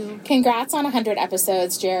 Thank but you. Congrats on 100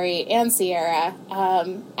 episodes, Jerry and Sierra.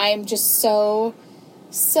 I'm just so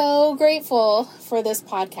grateful for this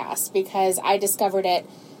podcast because I discovered it,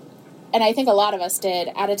 and I think a lot of us did,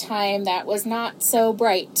 at a time that was not so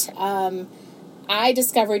bright. I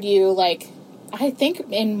discovered you, I think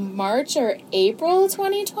in March or April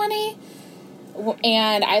 2020,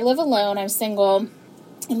 and I live alone, I'm single,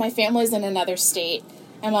 and my family's in another state.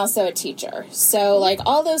 I'm also a teacher. So,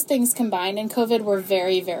 all those things combined in COVID were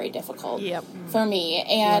very, very difficult for me.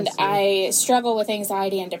 And I struggle with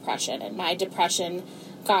anxiety and depression, and my depression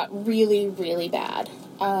got really, really bad.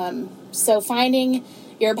 So finding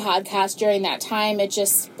your podcast during that time, it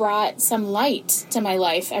just brought some light to my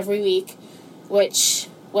life every week, which,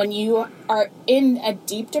 when you are in a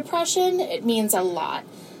deep depression, it means a lot.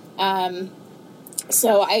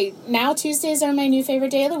 So now Tuesdays are my new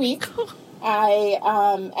favorite day of the week. I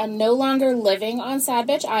am no longer living on Sad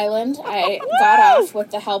Bitch Island. I got off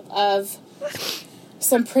with the help of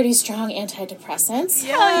some pretty strong antidepressants.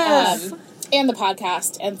 Yes. And the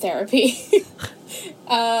podcast and therapy.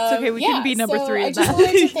 It's okay, we can be number 3 I of just that.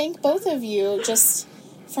 wanted to thank both of you just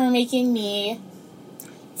for making me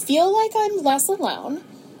feel like I'm less alone.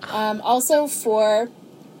 Also for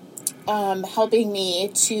helping me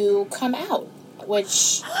to come out,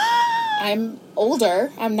 which I'm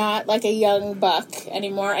older. I'm not like a young buck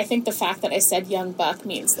anymore. I think the fact that I said young buck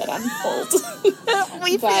means that I'm old.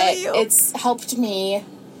 We But feel you. it's helped me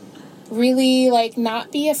really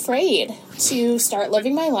not be afraid to start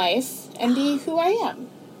living my life and be who I am.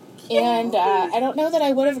 And I don't know that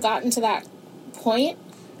I would have gotten to that point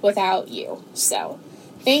without you. So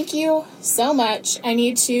thank you so much. I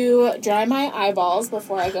need to dry my eyeballs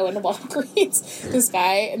before I go into Walgreens. This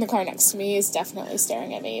guy in the car next to me is definitely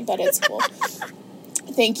staring at me, but it's cool.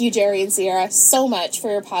 Thank you, Jerry and Sierra, so much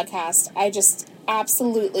for your podcast. I just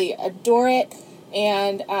absolutely adore it.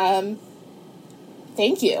 And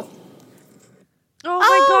thank you. Oh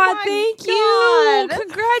my God, my thank God. you.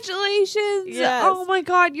 Congratulations. Yes. Oh my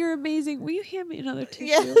God, you're amazing. Will you hand me another tissue?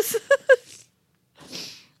 Yes.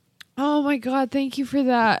 Oh my God, thank you for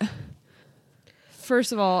that.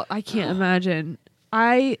 First of all, I can't imagine.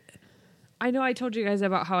 I know I told you guys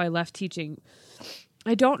about how I left teaching.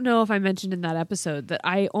 I don't know if I mentioned in that episode that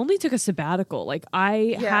I only took a sabbatical.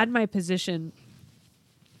 I had my position.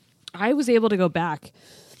 I was able to go back.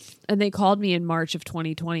 And they called me in March of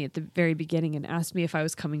 2020 at the very beginning and asked me if I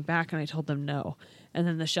was coming back, and I told them no. And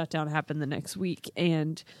then the shutdown happened the next week.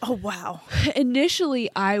 And oh, wow. Initially,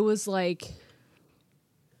 I was like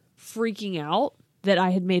freaking out that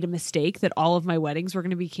I had made a mistake, that all of my weddings were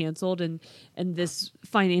going to be canceled, and this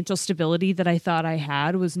financial stability that I thought I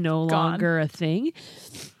had was no longer a thing.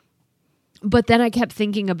 But then I kept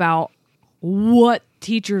thinking about what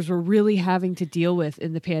teachers were really having to deal with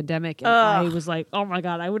in the pandemic. And I was like, oh my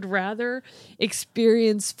God, I would rather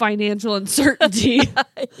experience financial uncertainty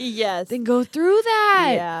yes. than go through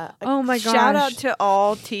that. Yeah. Oh my gosh. Shout out to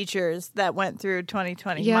all teachers that went through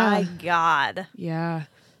 2020. Yeah. My God. Yeah.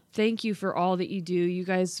 Thank you for all that you do. You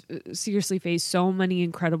guys seriously faced so many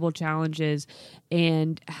incredible challenges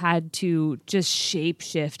and had to just shape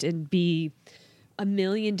shift and be a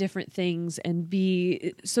million different things and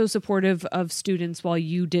be so supportive of students while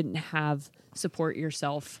you didn't have support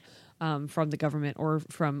yourself from the government or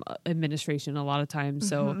from administration a lot of times.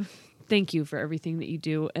 So thank you for everything that you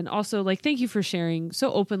do. And also, like, thank you for sharing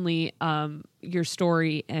so openly your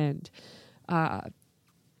story. And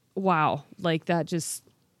wow, like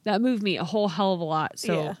that moved me a whole hell of a lot.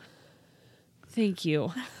 So thank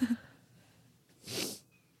you.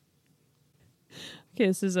 Okay,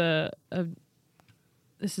 this is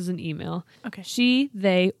this is an email. Okay. She,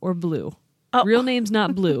 they, or Blue. Oh. Real name's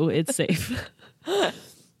not Blue. It's safe. I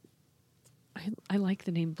like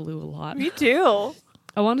the name Blue a lot. Me too.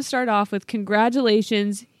 I want to start off with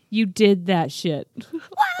congratulations. You did that shit. Wow.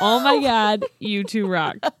 Oh my God. You two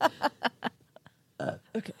rock.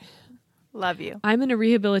 Okay. Love you. I'm in a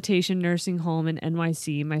rehabilitation nursing home in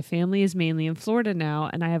NYC. My family is mainly in Florida now,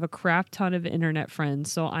 and I have a crap ton of internet friends,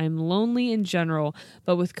 so I'm lonely in general.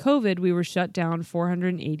 But with COVID, we were shut down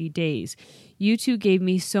 480 days. You two gave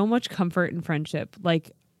me so much comfort and friendship.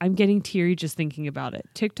 Like, I'm getting teary just thinking about it.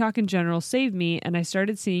 TikTok in general saved me, and I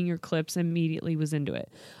started seeing your clips and immediately was into it.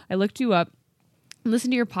 I looked you up,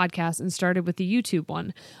 listened to your podcast, and started with the YouTube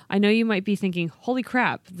one. I know you might be thinking, holy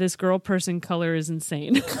crap, this girl person color is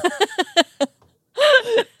insane.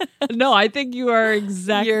 No, I think you are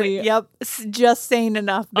exactly... just sane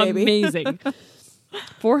enough, baby. Amazing.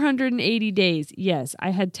 480 days. Yes,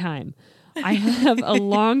 I had time. I have a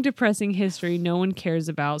long, depressing history no one cares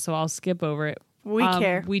about, so I'll skip over it. We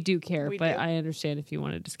care. We do care, We but do. I understand if you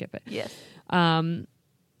wanted to skip it. Yes.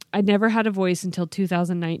 I never had a voice until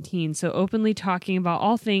 2019, so openly talking about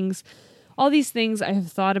all these things I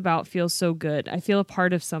have thought about feels so good. I feel a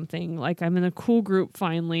part of something, like I'm in a cool group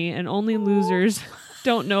finally, and only losers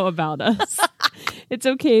don't know about us. It's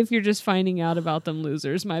okay if you're just finding out about them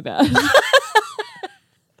losers, my bad.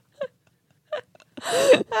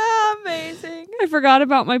 Amazing. I forgot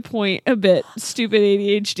about my point a bit. Stupid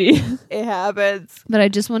ADHD. It happens. But I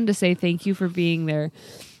just wanted to say thank you for being there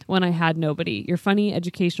when I had nobody. You're funny,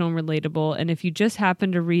 educational, and relatable. And if you just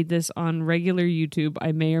happen to read this on regular YouTube,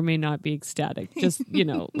 I may or may not be ecstatic. Just,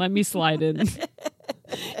 let me slide in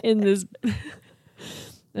this.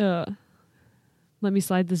 Let me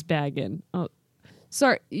slide this bag in. Oh,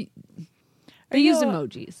 sorry. They used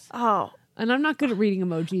emojis. Oh. And I'm not good at reading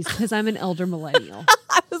emojis because I'm an elder millennial.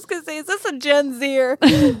 I was going to say, is this a Gen Zer?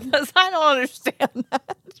 Because I don't understand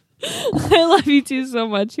that. I love you two so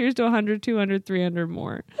much. Here's to 100, 200, 300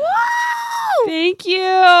 more. Wow! Thank you.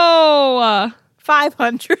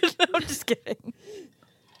 500. I'm just kidding.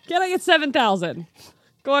 Can I get 7,000?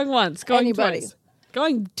 Going once, going Anybody. twice.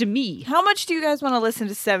 Going to me. How much do you guys want to listen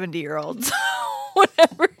to 70-year-olds?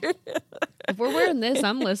 Whatever. If we're wearing this,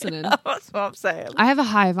 I'm listening. That's what I'm saying. I have a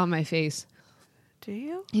hive on my face. Do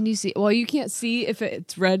you? And you see, well, you can't see if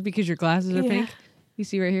it's red because your glasses are pink. You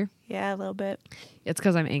see right here? Yeah, a little bit. It's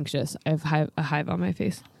because I'm anxious. I have a hive on my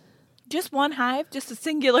face. Just one hive? Just a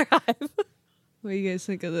singular hive? What do you guys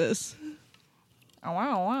think of this? Oh,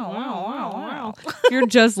 wow. You're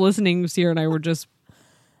just listening. Sierra and I were just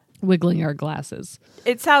wiggling our glasses.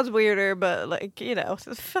 It sounds weirder, but it's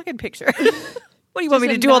a fucking picture. What do you want me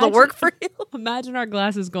to do all the work for you? Imagine our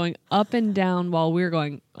glasses going up and down while we're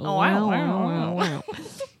going, oh, wow.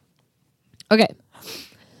 Okay.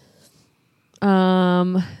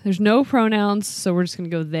 There's no pronouns, so we're just going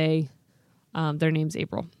to go they. Their name's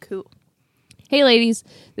April. Cool. Hey, ladies.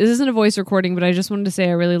 This isn't a voice recording, but I just wanted to say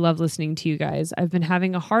I really love listening to you guys. I've been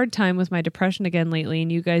having a hard time with my depression again lately,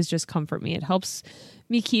 and you guys just comfort me. It helps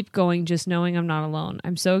me keep going just knowing I'm not alone.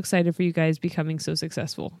 I'm so excited for you guys becoming so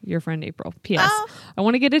successful. Your friend, April. P.S. I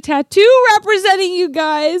want to get a tattoo representing you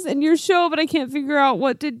guys and your show, but I can't figure out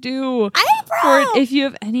what to do. April! For it. If you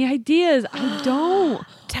have any ideas, I don't.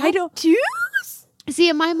 Tattoos? See,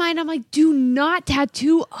 in my mind, I'm like, do not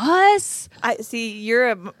tattoo us. I see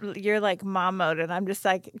you're like mom mode, and I'm just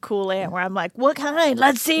like cool aunt, where I'm like, what kind?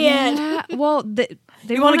 Let's see it. Yeah, well, they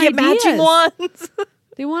You want to get matching ones?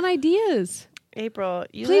 They want ideas. April,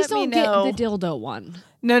 you Please let me don't get know. the dildo one.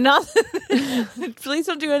 No, not. Please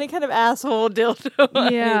don't do any kind of asshole dildo or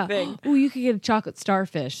anything. Oh, you could get a chocolate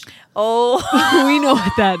starfish. Oh, We know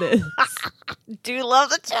what that is. do you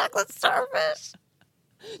love the chocolate starfish?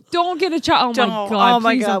 Don't get a chocolate. Oh my god! Oh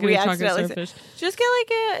my Please god! don't We get a chocolate accidentally starfish. just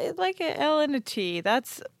get like a L and a T.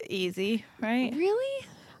 That's easy, right? Really?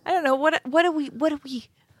 I don't know what do we?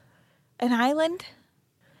 An island?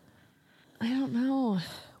 I don't know.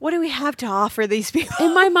 What do we have to offer these people?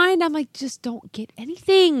 In my mind, I'm like, just don't get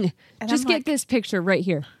anything. And Just I'm get like- this picture right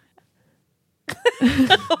here.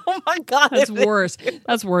 Oh my god! That's worse.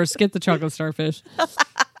 That's worse. Get the chocolate starfish.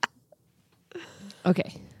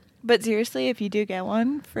 Okay. But seriously, if you do get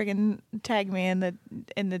one, friggin' tag me in the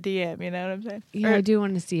DM. You know what I'm saying? Yeah, Or- I do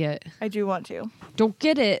want to see it. I do want to. Don't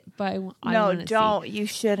get it, but I No, wanna don't. You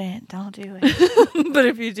shouldn't. Don't do it. But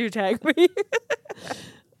if you do, tag me.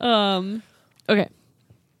 See. Okay.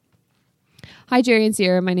 Hi, Jerry and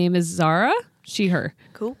Sierra. My name is Zara. She, her.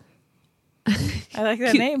 Cool. I like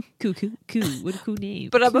that name. Cool. What a cool name.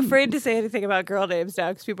 But I'm afraid to say anything about girl names now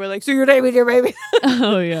because people are like, so your name is your baby.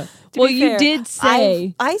 Oh, yeah. To Well, be you fair, did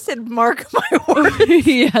say. I said mark my words.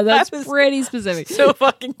 Yeah, that's was pretty specific. So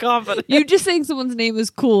fucking confident. You just saying someone's name is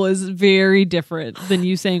cool is very different than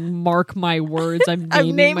you saying "mark my words." I'm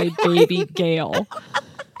naming my baby Gail.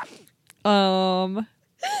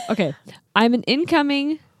 Okay, I'm an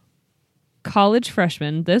incoming college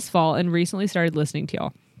freshman this fall and recently started listening to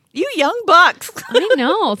y'all. You young bucks. I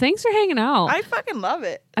know. Thanks for hanging out. I fucking love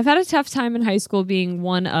it. I've had a tough time in high school being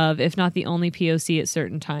one of, if not the only POC at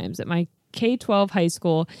certain times. At my K-12 high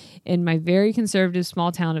school in my very conservative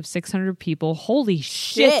small town of 600 people. Holy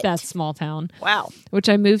shit, that's small town. Wow. Which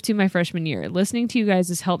I moved to my freshman year. Listening to you guys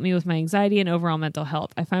has helped me with my anxiety and overall mental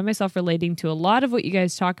health. I find myself relating to a lot of what you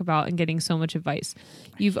guys talk about and getting so much advice.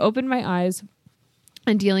 You've opened my eyes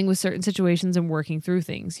and dealing with certain situations and working through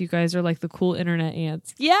things. You guys are like the cool internet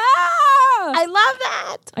ants. Yeah! I love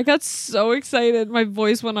that. I got so excited. My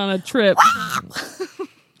voice went on a trip.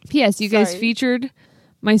 P.S. You guys featured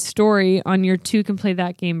my story on your Two Can Play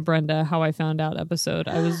That Game, Brenda, How I Found Out episode.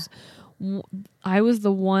 I was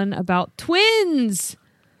the one about twins.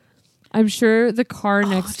 I'm sure the car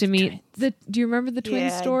next to me. Do you remember the twin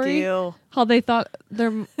story? I do. How they thought their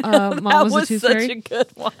mom was a tooth fairy? Such a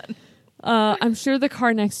good one. I'm sure the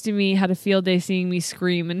car next to me had a field day seeing me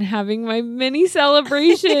scream and having my mini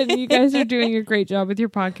celebration. You guys are doing a great job with your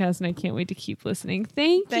podcast, and I can't wait to keep listening.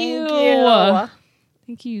 Thank you.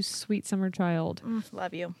 Thank you, sweet summer child.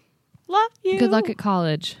 Love you. Love you. Good luck at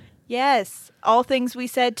college. Yes. All things we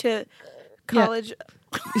said to college.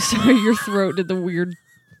 Sorry, your throat did the weird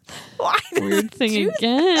thing do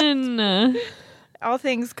again. All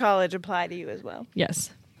things college apply to you as well.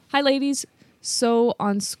 Yes. Hi, ladies. So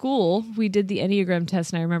on school, we did the Enneagram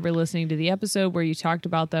test, and I remember listening to the episode where you talked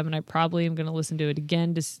about them, and I probably am going to listen to it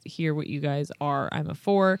again to hear what you guys are. I'm a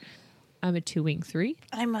 4. I'm a 2-wing 3.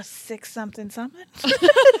 I'm a 6 something. I'm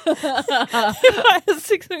a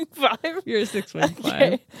 6 wing 5. You're a 6-wing 5.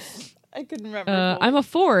 Okay. I couldn't remember. I'm a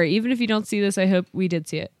 4. Even if you don't see this, I hope we did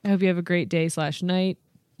see it. I hope you have a great day/night.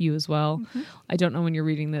 You as well. Mm-hmm. I don't know when you're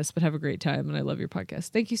reading this, but have a great time, and I love your podcast.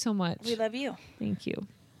 Thank you so much. We love you. Thank you.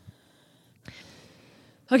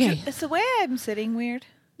 Okay. Is the way I'm sitting weird?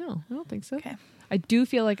 No, I don't think so. Okay. I do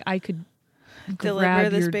feel like I could deliver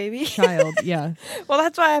grab this your baby child. Yeah. Well,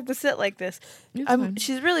 that's why I have to sit like this. Fine.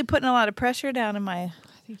 She's really putting a lot of pressure down in my I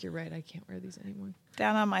think you're right. I can't wear these anymore.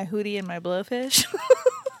 down on my hootie and my blowfish.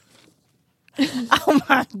 Oh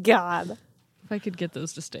my god! If I could get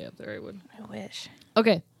those to stay up there, I would. I wish.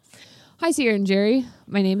 Okay. Hi, Sierra and Jerry.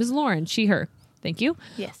 My name is Lauren. She, her. Thank you.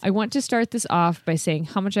 Yes. I want to start this off by saying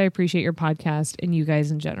how much I appreciate your podcast and you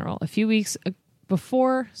guys in general. A few weeks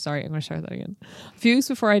before I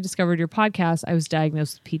discovered your podcast, I was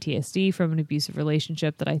diagnosed with PTSD from an abusive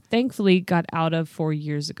relationship that I thankfully got out of 4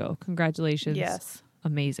 years ago. Congratulations. Yes.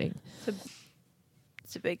 Amazing.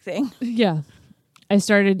 It's a big thing. Yeah. I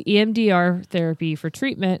started EMDR therapy for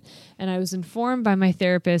treatment, and I was informed by my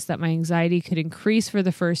therapist that my anxiety could increase for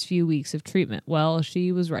the first few weeks of treatment. Well,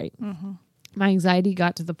 she was right. Mm-hmm. My anxiety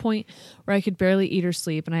got to the point where I could barely eat or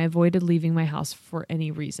sleep, and I avoided leaving my house for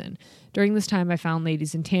any reason. During this time, I found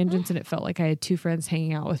Ladies and Tangents, and it felt like I had 2 friends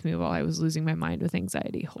hanging out with me while I was losing my mind with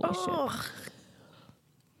anxiety. Holy shit.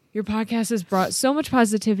 Your podcast has brought so much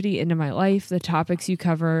positivity into my life. The topics you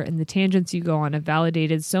cover and the tangents you go on have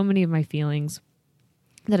validated so many of my feelings.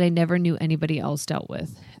 that I never knew anybody else dealt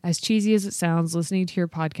with. As cheesy as it sounds, listening to your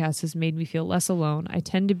podcast has made me feel less alone. I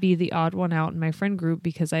tend to be the odd one out in my friend group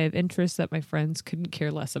because I have interests that my friends couldn't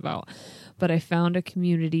care less about. But I found a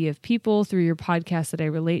community of people through your podcast that I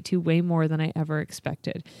relate to way more than I ever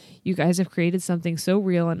expected. You guys have created something so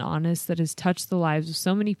real and honest that has touched the lives of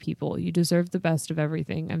so many people. You deserve the best of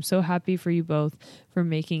everything. I'm so happy for you both for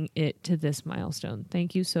making it to this milestone.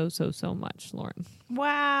 Thank you so much, Lauren.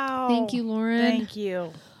 Wow. Thank you, Lauren. Thank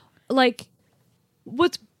you. Like,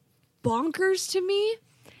 what's bonkers to me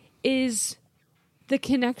is the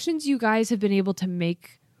connections you guys have been able to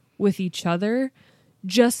make with each other,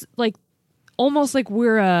 just like almost like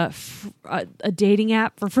we're a dating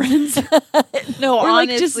app for friends. No, Or, like,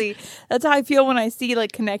 honestly, that's how I feel when I see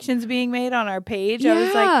like connections being made on our page. I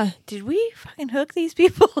was Yeah. like, did we fucking hook these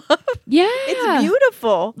people up? Yeah. It's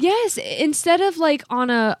beautiful. Yes, instead of like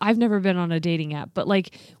I've never been on a dating app, but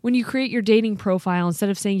like when you create your dating profile, instead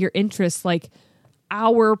of saying your interests, like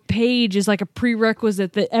our page is like a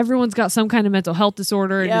prerequisite that everyone's got some kind of mental health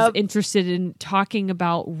disorder and Yep. is interested in talking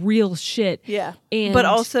about real shit. Yeah. And But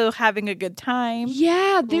also having a good time.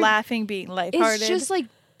 yeah, Laughing, being lighthearted. it's just like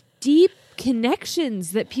deep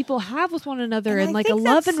connections that people have with one another And and I like a think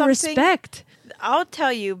love that's and something- respect. I'll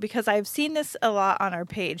tell you, because I've seen this a lot on our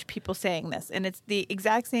page, people saying this, and it's the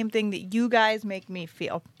exact same thing that you guys make me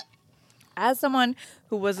feel. As someone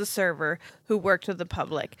who was a server, who worked with the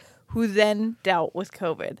public, who then dealt with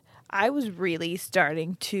COVID, I was really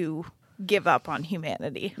starting to give up on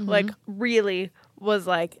humanity. Mm-hmm. Like, really was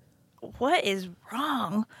like, what is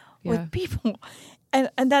wrong Yeah. with people?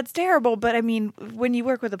 And that's terrible, but I mean, when you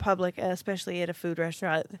work with the public, especially at a food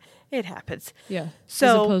restaurant, it happens. Yeah. So-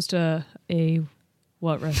 as opposed to a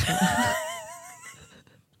what restaurant?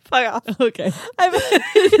 Fuck off. Okay. I'm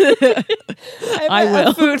I a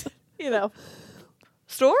will. food,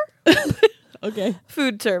 store? Okay.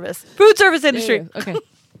 Food service industry. Okay.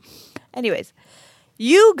 Anyways,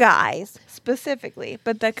 you guys specifically,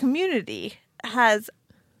 but the community has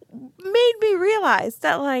made me realize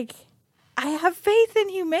that, like, I have faith in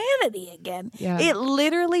humanity again. Yeah. It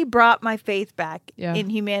literally brought my faith back Yeah. in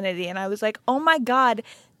humanity. And I was like, oh my God,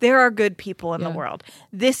 there are good people in the Yeah. world.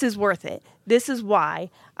 This is worth it. This is why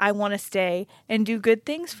I want to stay and do good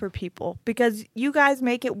things for people, because you guys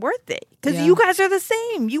make it worth it. Because Yeah. you guys are the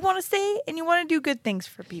same. You want to stay and you want to do good things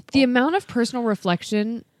for people. The amount of personal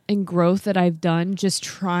reflection and growth that I've done just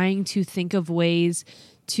trying to think of ways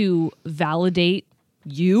to validate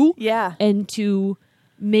you Yeah. and to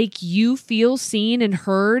make you feel seen and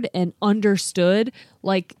heard and understood.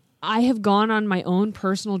 Like, I have gone on my own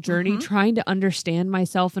personal journey trying to understand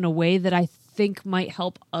myself in a way that I think might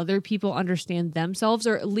help other people understand themselves,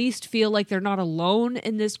 or at least feel like they're not alone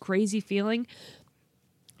in this crazy feeling.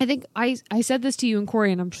 I think I said this to you and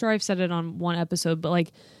Corey, and I'm sure I've said it on one episode, but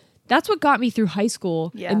like, that's what got me through high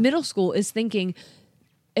school Yeah. and middle school, is thinking,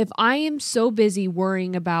 if I am so busy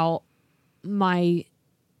worrying about my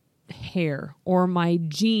hair or my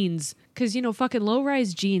jeans, because fucking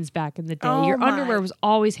low-rise jeans back in the day, Oh your my underwear was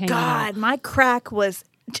always hanging God, out. my crack was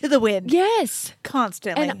to the wind. Yes.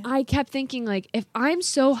 Constantly. And I kept thinking, like, if I'm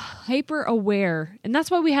so hyper aware, and that's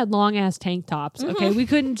why we had long ass tank tops, okay? We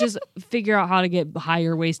couldn't just figure out how to get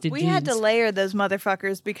higher waisted we jeans. had to layer those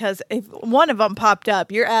motherfuckers, because if one of them popped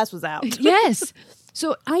up, your ass was out. Yes.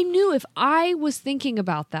 So I knew if I was thinking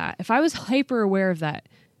about that, if I was hyper aware of that,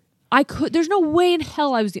 there's no way in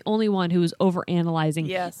hell I was the only one who was overanalyzing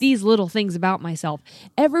Yes. these little things about myself.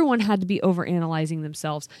 Everyone had to be overanalyzing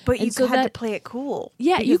themselves. But And you so had to that- play it cool.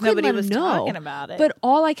 Yeah, because you couldn't nobody let was them know. talking about it. But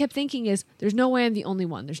all I kept thinking is, there's no way I'm the only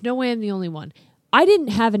one. There's no way I'm the only one. I didn't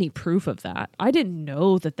have any proof of that. I didn't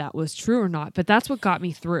know that that was true or not, but that's what got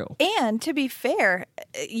me through. And to be fair,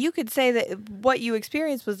 you could say that what you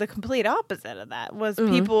experienced was the complete opposite of that. Was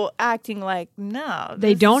people acting like, no,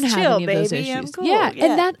 They this don't is have chill, any of those baby. I'm issues. cool. Yeah,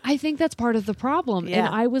 and that, I think that's part of the problem. Yeah.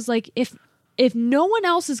 And I was like, if no one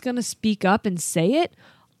else is going to speak up and say it,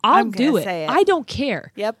 I'll I'm do gonna it. say it. I don't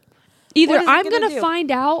care. Yep. Either What is it I'm gonna going to do?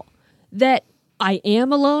 find out that I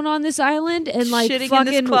am alone on this island and like Shitting in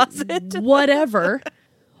fucking this closet. whatever.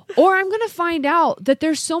 Or I'm going to find out that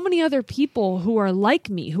there's so many other people who are like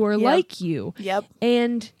me, who are Yep. like you. Yep.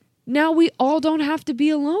 And now we all don't have to be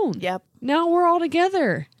alone. Yep. Now we're all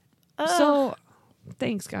together. So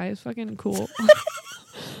thanks, guys. Fucking cool.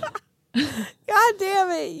 God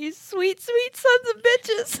damn it, you sweet, sweet sons of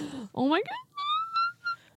bitches. Oh my God.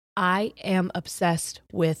 I am obsessed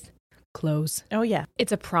with clothes. Oh, yeah.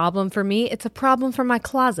 It's a problem for me. It's a problem for my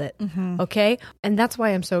closet. Okay. And that's why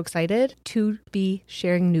I'm so excited to be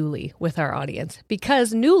sharing Nuuly with our audience,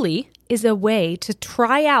 because Nuuly is a way to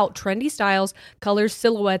try out trendy styles, colors,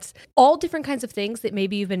 silhouettes, all different kinds of things that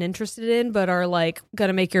maybe you've been interested in but are like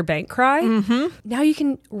gonna make your bank cry. Now you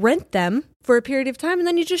can rent them for a period of time and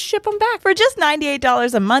then you just ship them back. For just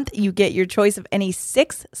 $98 a month, you get your choice of any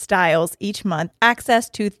 6 styles each month, access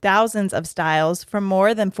to thousands of styles from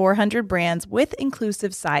more than 400 brands with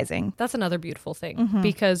inclusive sizing. That's another beautiful thing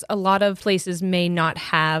because a lot of places may not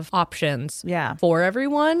have options for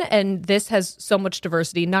everyone. And this has so much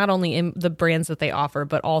diversity, not only in the brands that they offer,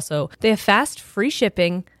 but also they have fast, free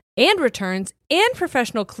shipping and returns and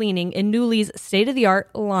professional cleaning in Nuuly's state-of-the-art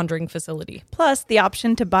laundering facility. Plus, the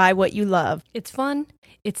option to buy what you love. It's fun,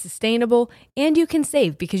 it's sustainable, and you can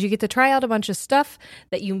save because you get to try out a bunch of stuff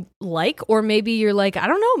that you like, or maybe you're like, I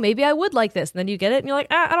don't know, maybe I would like this. And then you get it and you're like,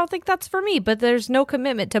 I don't think that's for me, but there's no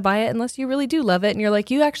commitment to buy it unless you really do love it. And you're like,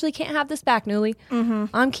 you actually can't have this back, Nuuly.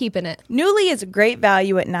 I'm keeping it. Nuuly is a great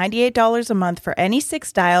value at $98 a month for any 6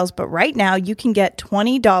 styles, but right now you can get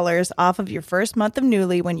 $20 off of your first month of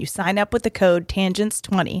Nuuly when you sign up with the code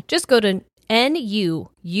TANGENTS20. Just go to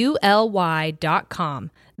NUULY.com.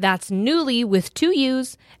 That's Nuuly with 2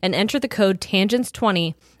 U's and enter the code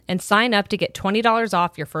TANGENTS20 and sign up to get $20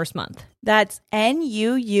 off your first month. That's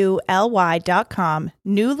NUULY.com.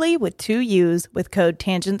 Nuuly with 2 U's with code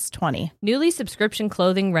TANGENTS20. Nuuly subscription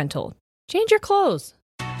clothing rental. Change your clothes.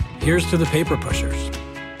 Here's to the paper pushers,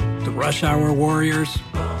 the rush hour warriors,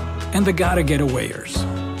 and the gotta get awayers.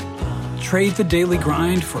 Trade the daily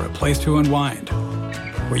grind for a place to unwind,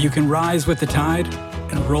 where you can rise with the tide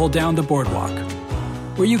and roll down the boardwalk,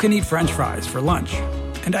 where you can eat French fries for lunch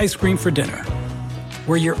and ice cream for dinner,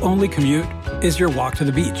 where your only commute is your walk to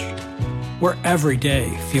the beach, where every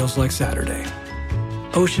day feels like Saturday.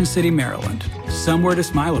 Ocean City, Maryland, somewhere to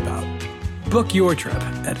smile about. Book your trip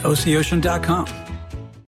at OCOcean.com.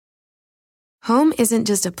 Home isn't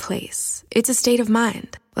just a place, it's a state of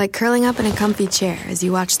mind, like curling up in a comfy chair as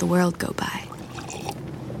you watch the world go by.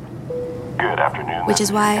 Good afternoon. Which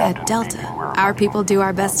is why at Delta, our people do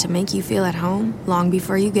our best to make you feel at home long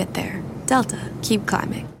before you get there. Delta, keep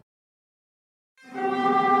climbing.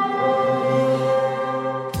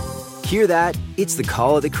 Hear that? It's the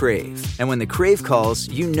call of the Crave. And when the Crave calls,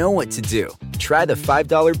 you know what to do. Try the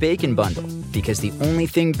 $5 Bacon Bundle, because the only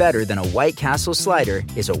thing better than a White Castle slider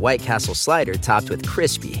is a White Castle slider topped with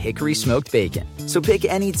crispy hickory smoked bacon. So pick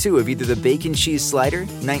any 2 of either the Bacon Cheese Slider,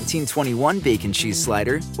 1921 Bacon Cheese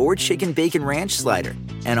Slider, or Chicken Bacon Ranch Slider.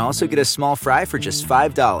 And also get a small fry for just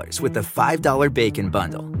 $5 with the $5 Bacon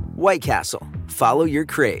Bundle. White Castle. Follow your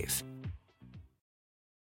Crave.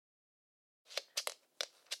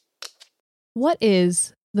 What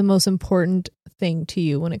is the most important thing to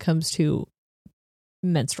you when it comes to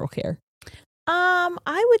menstrual care?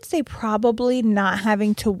 I would say probably not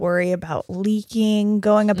having to worry about leaking,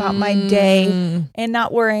 going about my day, and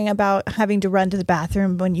not worrying about having to run to the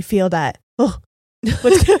bathroom when you feel that,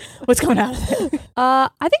 what's coming out of it? I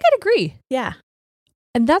think I'd agree. Yeah.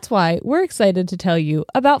 And that's why we're excited to tell you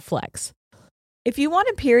about Flex. If you want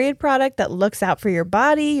a period product that looks out for your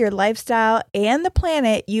body, your lifestyle, and the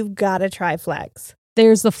planet, you've got to try Flex.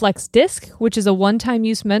 There's the Flex Disc, which is a one-time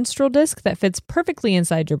use menstrual disc that fits perfectly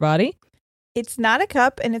inside your body. It's not a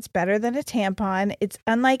cup, and it's better than a tampon. It's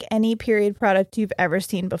unlike any period product you've ever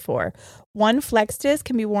seen before. One Flex Disc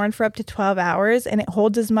can be worn for up to 12 hours, and it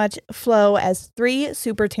holds as much flow as 3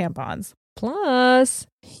 super tampons. Plus,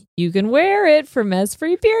 you can wear it for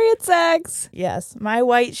mess-free period sex. Yes, my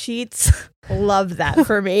white sheets love that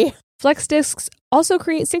for me. Flex Discs also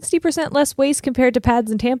create 60% less waste compared to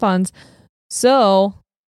pads and tampons, so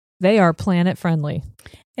they are planet-friendly.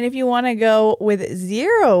 And if you want to go with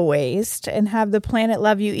 0 waste and have the planet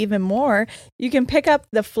love you even more, you can pick up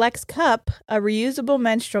the Flex Cup, a reusable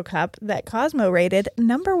menstrual cup that Cosmo rated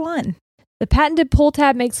 #1. The patented pull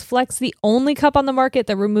tab makes Flex the only cup on the market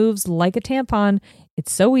that removes like a tampon.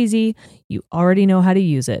 It's so easy. You already know how to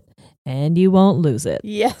use it, and you won't lose it.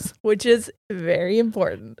 Yes, which is very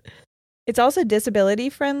important. It's also disability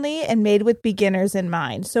friendly and made with beginners in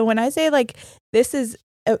mind. So when I say like this is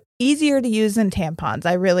easier to use than tampons,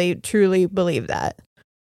 I really truly believe that.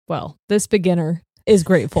 Well, this beginner is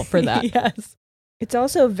grateful for that. Yes. It's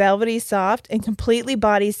also velvety soft and completely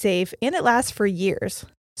body safe, and it lasts for years.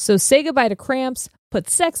 So say goodbye to cramps,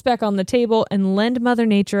 put sex back on the table, and lend Mother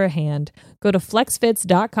Nature a hand. Go to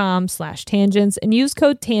flexfits.com/tangents and use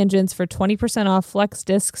code TANGENTS for 20% off Flex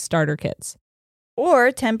Disc starter kits.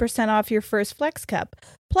 Or 10% off your first Flex Cup.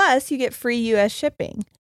 Plus, you get free U.S. shipping.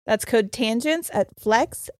 That's code TANGENTS at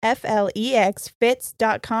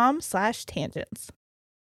flexfits.com/tangents.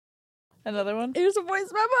 Another one? Here's a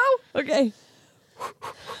voice memo. Okay.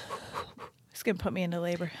 It's going to put me into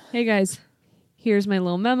labor. Hey, guys. Here's my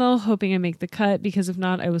little memo, hoping I make the cut, because if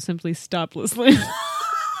not, I will simply stop listening.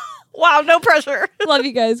 Wow, no pressure. Love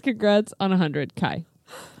you guys. Congrats on 100. Kai.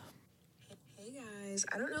 Hey guys,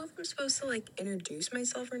 I don't know if I'm supposed to like introduce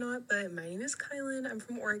myself or not, but my name is Kylan. I'm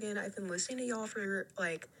from Oregon. I've been listening to y'all for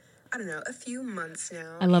like, I don't know, a few months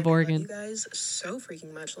now. I love Oregon. I love you guys so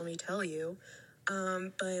freaking much, let me tell you.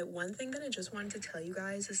 But one thing that I just wanted to tell you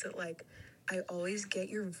guys is that like, I always get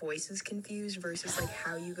your voices confused versus like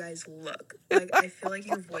how you guys look. Like I feel like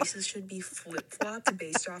your voices should be flip-flopped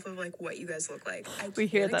based off of like what you guys look like. We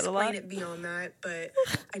hear that a lot. I can't explain it beyond that, but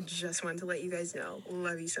I just wanted to let you guys know.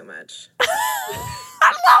 Love you so much.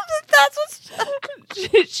 I love that. That's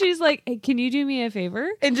what she's like. Hey, can you do me a favor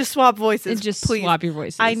and just swap voices? And just please. Swap your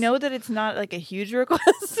voices. I know that it's not like a huge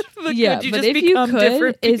request, but yeah, could you but just if become you could,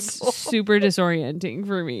 different it's people? super disorienting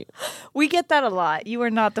for me. We get that a lot. You are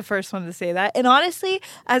not the first one to say that. And honestly,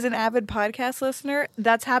 as an avid podcast listener,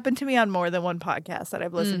 that's happened to me on more than one podcast that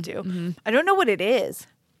I've listened to. Mm-hmm. I don't know what it is.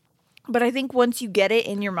 But I think once you get it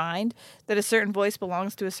in your mind that a certain voice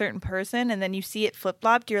belongs to a certain person and then you see it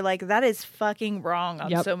flip-flopped, you're like, that is fucking wrong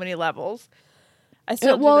on so many levels. I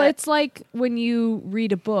still do that. It's like when you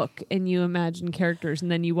read a book and you imagine characters and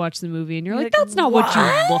then you watch the movie and you're like, that's not what you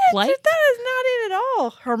look like. That is not it at all.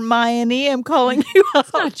 Hermione, I'm calling you out.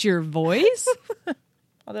 That's not your voice.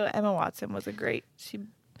 Although Emma Watson was a great, is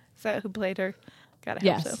that who played her? Gotta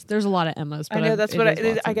yes, hope so. There's a lot of Emmas. But I know, that's what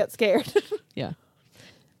I got scared. Yeah.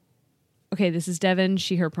 Okay, this is Devin,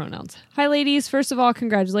 she, her pronouns. Hi, ladies. First of all,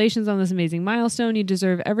 congratulations on this amazing milestone. You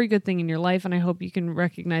deserve every good thing in your life, and I hope you can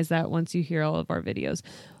recognize that once you hear all of our videos.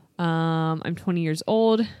 I'm 20 years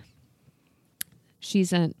old. She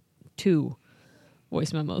sent 2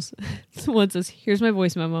 voice memos. One says, here's my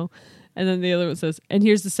voice memo. And then the other one says, and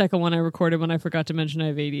here's the second one I recorded when I forgot to mention I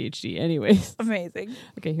have ADHD. Anyways. Amazing.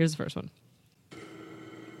 Okay, here's the first one.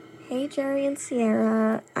 Hey, Jerry and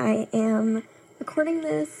Sierra. I am recording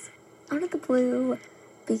this out of the blue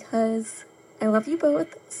because I love you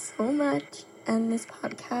both so much, and this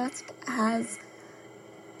podcast has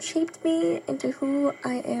shaped me into who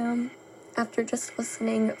I am after just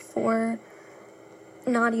listening for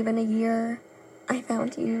not even a year. I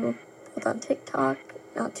found you both on TikTok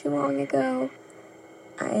not too long ago.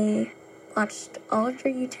 I watched all of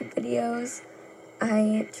your YouTube videos.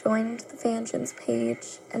 I joined the Vangeance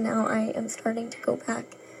page, and now I am starting to go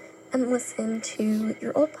back and listen to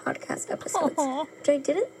your old podcast episodes, which I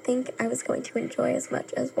didn't think I was going to enjoy as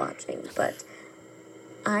much as watching, but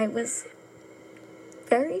I was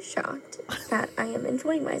very shocked that I am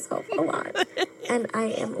enjoying myself a lot, and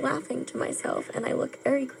I am laughing to myself, and I look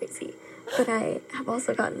very crazy, but I have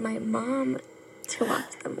also gotten my mom to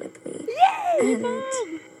watch them with me. Yay, and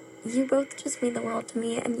Mom! You both just mean the world to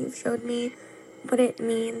me, and you've showed me what it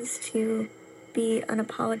means to be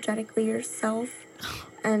unapologetically yourself.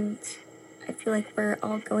 And I feel like we're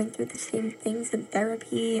all going through the same things in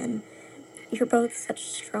therapy, and you're both such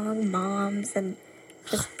strong moms and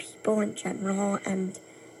just people in general, and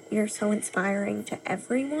you're so inspiring to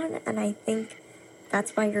everyone, and I think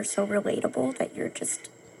that's why you're so relatable, that you're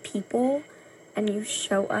just people, and you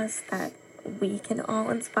show us that we can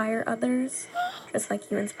all inspire others, just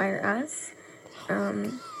like you inspire us.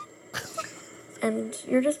 And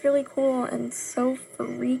you're just really cool and so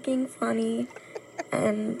freaking funny.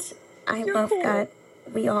 And I love that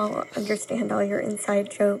we all understand all your inside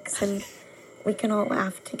jokes and we can all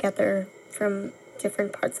laugh together from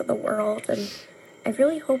different parts of the world. And I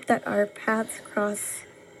really hope that our paths cross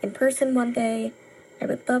in person one day. I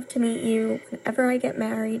would love to meet you whenever I get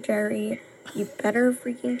married, Jerry. You better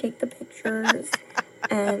freaking take the pictures.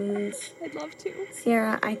 And I'd love to.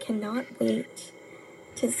 Sierra, I cannot wait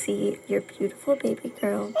to see your beautiful baby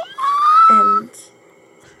girl. And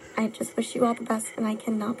I just wish you all the best, and I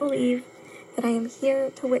cannot believe that I am here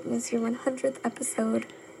to witness your 100th episode.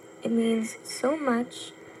 It means so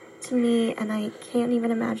much to me, and I can't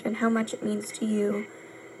even imagine how much it means to you.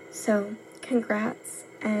 So, congrats,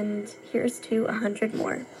 and here's to 100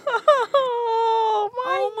 more. Oh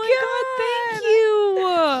my God, thank you.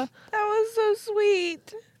 That was so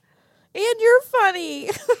sweet. And you're funny.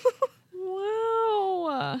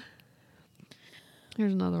 Wow.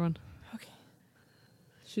 Here's another one. Okay.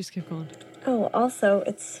 Just keep going. Oh, also,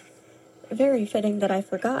 it's very fitting that I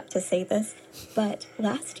forgot to say this, but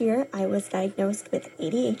last year I was diagnosed with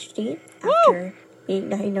ADHD after being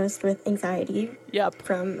diagnosed with anxiety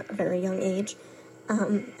from a very young age.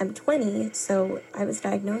 I'm 20, so I was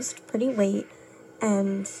diagnosed pretty late,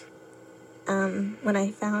 And when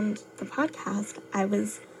I found the podcast, I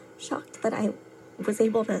was shocked that I was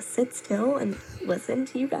able to sit still and listen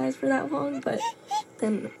to you guys for that long, but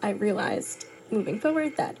then I realized moving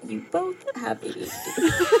forward that you both have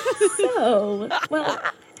ADHD. So, well,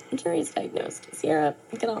 Jerry's diagnosed. Sierra,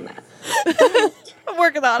 get on that. I'm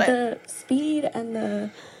working on it. The speed and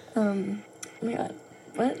the, oh my god,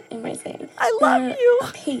 what am I saying? I love you.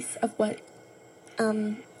 The pace of what,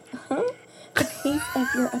 the pace of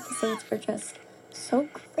your episodes are just so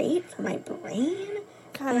great for my brain.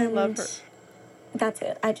 God, I love her. That's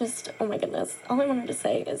it. Oh my goodness. All I wanted to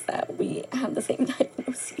say is that we have the same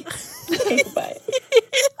diagnosis. Okay, bye.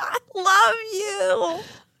 I love you.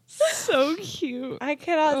 So cute. I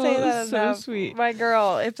cannot say that so enough. Sweet. My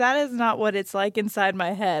girl, if that is not what it's like inside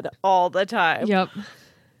my head all the time.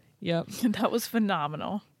 Yep. That was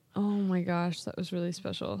phenomenal. Oh my gosh, that was really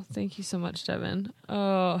special. Thank you so much, Devin.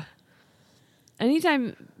 Oh,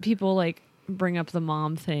 anytime people like bring up the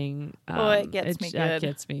mom thing, it gets me good. That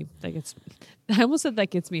gets me. I almost said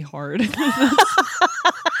that gets me hard. I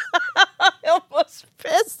almost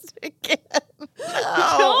pissed again.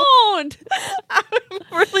 No. Don't. I'm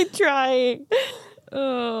really trying.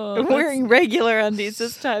 I'm wearing regular undies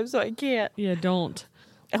this time, so I can't. Yeah, don't.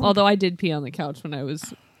 Although I did pee on the couch when I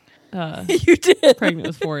was you did pregnant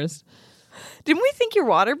with Forrest. Didn't we think your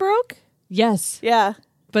water broke? Yes. Yeah.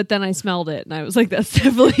 But then I smelled it and I was like, that's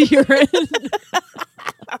definitely urine.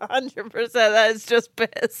 100%. That is just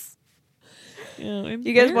piss. Yeah,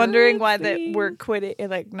 you guys wondering why that we're quitting?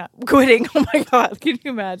 Like, not quitting. Oh my God. Can you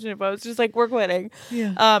imagine if I was just like, we're quitting?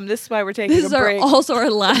 Yeah. This is why we're taking a break. Also our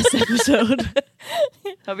last episode.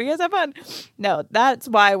 Hope you guys have fun. No, that's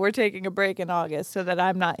why we're taking a break in August, so that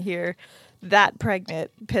I'm not here that pregnant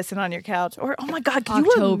pissing on your couch. Or, oh my God, can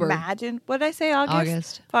October. you imagine? What did I say, August?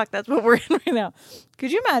 August. Fuck, that's what we're in right now.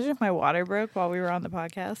 Could you imagine if my water broke while we were on the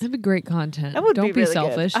podcast? That'd be great content. That would Don't be really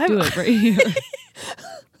selfish. good. Do it right here.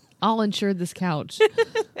 I'll insure this couch.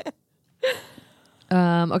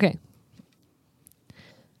 Okay.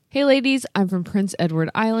 Hey ladies, I'm from Prince Edward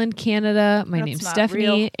Island, Canada. My name's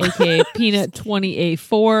Stephanie, aka Peanut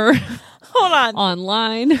 20A4. Hold on.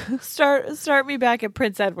 Online. Start me back at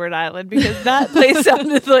Prince Edward Island, because that place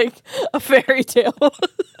sounded like a fairy tale.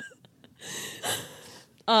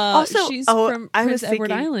 Also, she's from Prince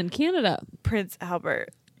Edward Island, Canada. Prince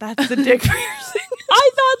Albert. That's the dick piercing. I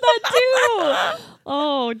thought that too.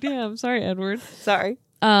 Oh, damn. Sorry, Edward. Sorry.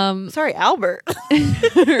 Sorry, Albert.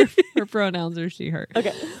 Her pronouns are she, her.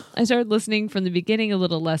 Okay. I started listening from the beginning a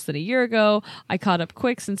little less than a year ago. I caught up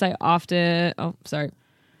quick since I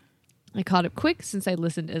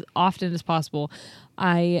listened as often as possible.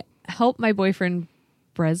 I helped my boyfriend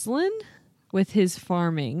Breslin with his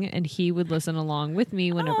farming, and he would listen along with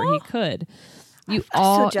me whenever he could. I'm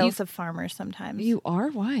so jealous of farmers sometimes. You are?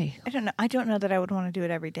 Why? I don't know. I don't know that I would want to do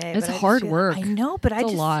it every day. It's hard work. I know, but it's a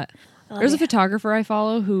lot. There's a photographer I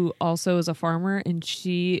follow who also is a farmer, and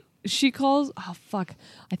she calls, I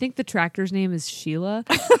think the tractor's name is Sheila,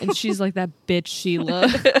 and she's like that bitch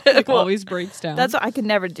Sheila, always breaks down. That's what, I could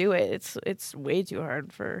never do it. It's way too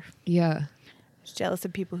hard for. Yeah. Just jealous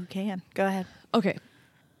of people who can. Go ahead. Okay.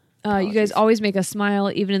 You guys always make us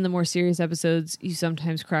smile. Even in the more serious episodes, you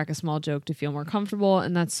sometimes crack a small joke to feel more comfortable,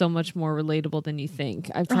 and that's so much more relatable than you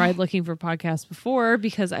think. I've tried looking for podcasts before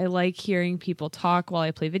because I like hearing people talk while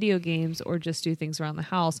I play video games or just do things around the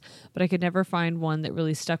house, but I could never find one that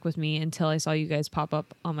really stuck with me until I saw you guys pop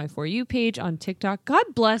up on my For You page on TikTok. God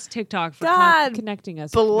bless TikTok for connecting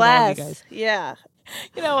us. With all you guys. Yeah.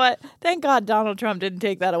 You know what? Thank God Donald Trump didn't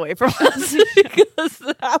take that away from us, because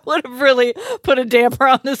that would have really put a damper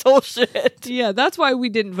on this whole shit. Yeah, that's why we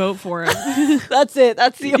didn't vote for him. That's it.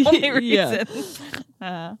 That's the only reason.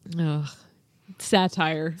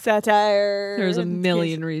 Satire. There's a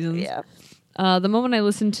million reasons. Yeah. The moment I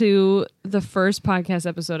listened to the first podcast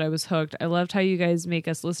episode, I was hooked. I loved how you guys make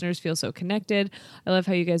us listeners feel so connected. I love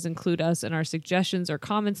how you guys include us in our suggestions or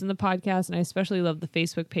comments in the podcast, and I especially love the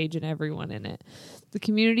Facebook page and everyone in it. The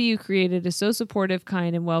community you created is so supportive,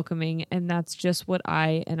 kind, and welcoming, and that's just what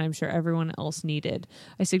I, and I'm sure everyone else, needed.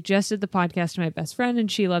 I suggested the podcast to my best friend, and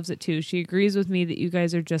she loves it too. She agrees with me that you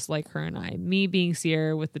guys are just like her and I, me being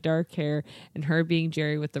Sierra with the dark hair and her being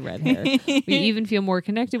Jerry with the red hair. We even feel more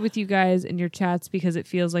connected with you guys in your chats because it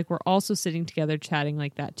feels like we're also sitting together chatting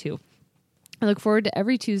like that too. I look forward to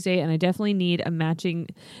every Tuesday, and I definitely need a matching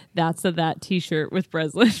That's a That t-shirt with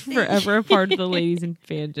Breslin, forever a part of the Ladies and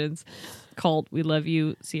Fangens, called We Love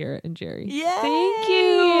You, Sierra and Jerry. Yay! Thank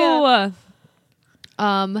you.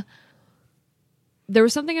 There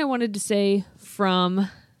was something I wanted to say from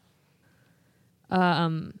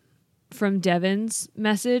from Devin's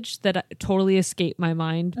message that totally escaped my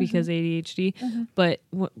mind because ADHD, but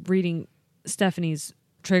reading Stephanie's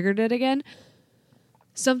triggered it again.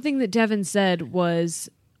 Something that Devin said was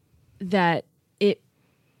that it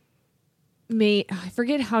made, I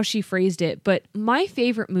forget how she phrased it, but my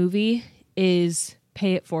favorite movie is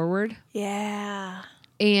Pay It Forward. Yeah.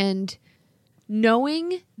 And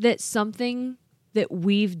knowing that something that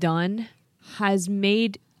we've done has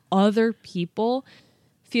made other people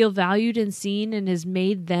feel valued and seen and has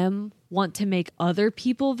made them want to make other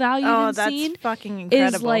people valued and seen. Oh, that's fucking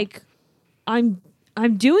incredible. Is like, I'm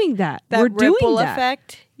doing that. That We're doing ripple that.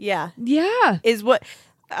 effect. Yeah. Yeah. Is what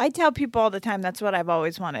I tell people all the time. That's what I've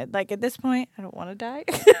always wanted. Like, at this point, I don't want to die.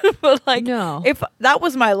 But like, no. If that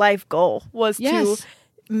was my life goal, was Yes. to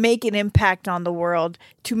make an impact on the world,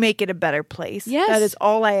 to make it a better place. Yes. That is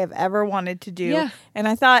all I have ever wanted to do. Yeah. And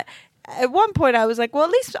I thought, at one point I was like, well, at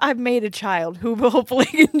least I've made a child who hopefully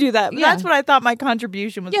can do that. But Yeah. that's what I thought my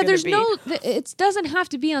contribution was Yeah, going there's to be. it doesn't have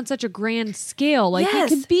to be on such a grand scale. Like,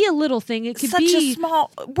 Yes. it could be a little thing. It could Such be a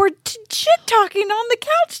small, we're shit talking on the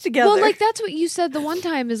couch together. Well, like, that's what you said the one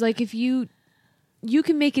time is like, if you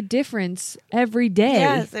can make a difference every day.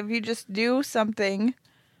 Yes, if you just do something.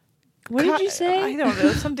 What did you say? I don't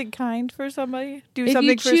know. Something kind for somebody. Do If something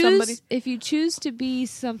you for somebody. If you choose to be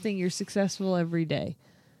something, you're successful every day.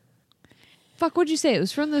 Fuck, what'd you say? It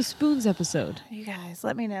was from the Spoons episode. You guys,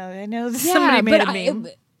 let me know. I know Yeah, somebody made but a meme.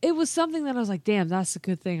 it was something that I was like, damn, that's a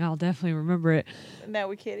good thing. I'll definitely remember it. Now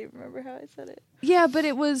we can't even remember how I said it. Yeah, but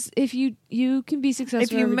it was, if you can be successful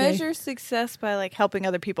If you every day. measure success by like helping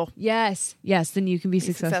other people. Yes, then you can be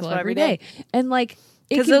successful every every day. day. And like, it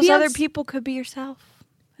Because can those be other on people could be yourself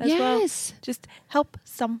as well. Yes. Just help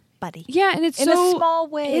somebody. Yeah, and it's in so a small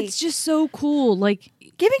way. It's just so cool. Like,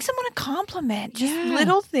 giving someone a compliment. Just Yeah.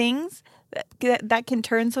 little things that can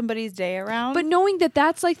turn somebody's day around. but knowing that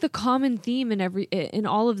that's like the common theme in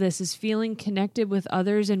all of this is feeling connected with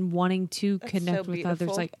others and wanting to connect with others.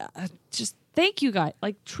 beautiful. Like, just thank you guys.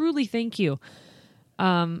 Like, truly thank you.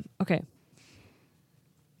 Okay.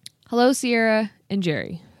 Hello, Sierra and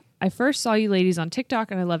Jerry. I first saw you ladies on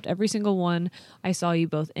TikTok and I loved every single one I saw you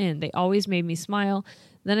both in. They always made me smile.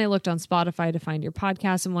 Then I looked on Spotify to find your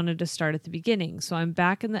podcast and wanted to start at the beginning. So I'm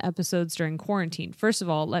back in the episodes during quarantine. First of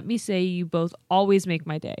all, let me say you both always make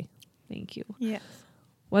my day. Thank you. Yes.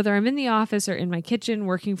 Whether I'm in the office or in my kitchen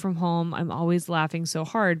working from home, I'm always laughing so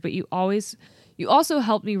hard, but you also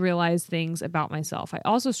help me realize things about myself. I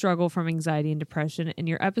also struggle from anxiety and depression. In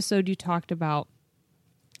your episode, you talked about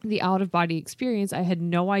the out-of-body experience. I had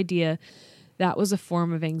no idea that was a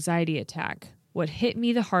form of anxiety attack. What hit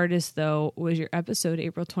me the hardest, though, was your episode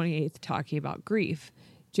April 28th talking about grief.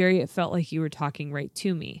 Jerry, it felt like you were talking right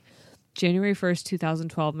to me. January 1st,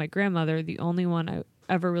 2012, my grandmother, the only one I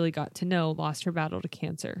ever really got to know, lost her battle to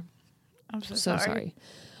cancer. I'm so sorry.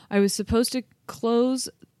 I was supposed to close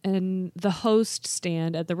in the host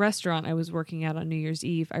stand at the restaurant I was working at on New Year's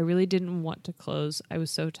Eve. I really didn't want to close. I was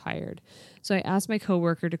so tired. So I asked my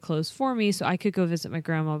coworker to close for me so I could go visit my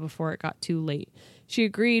grandma before it got too late. She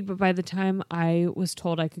agreed, but by the time I was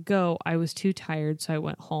told I could go, I was too tired, so I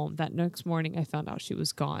went home. That next morning, I found out she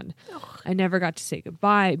was gone. I never got to say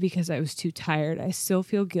goodbye because I was too tired. I still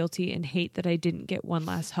feel guilty and hate that I didn't get one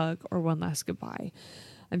last hug or one last goodbye.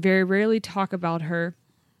 I very rarely talk about her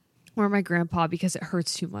or my grandpa because it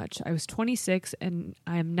hurts too much. I was 26 and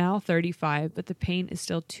I am now 35, but the pain is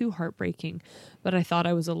still too heartbreaking. But I thought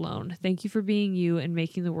I was alone. Thank you for being you and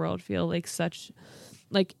making the world feel like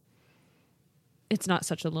it's not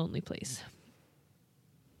such a lonely place.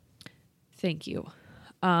 Thank you.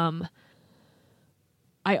 I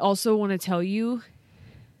also want to tell you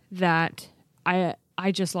that I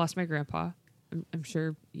just lost my grandpa. I'm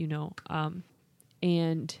sure you know.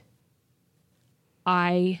 And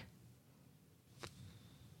I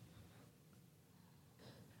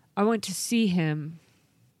went to see him,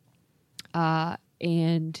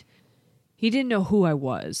 and he didn't know who I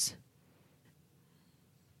was.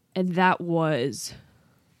 And that was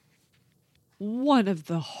one of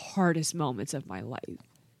the hardest moments of my life,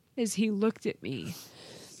 as he looked at me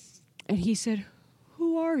and he said,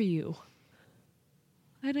 "Who are you?"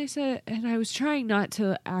 And I said, and I was trying not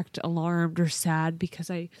to act alarmed or sad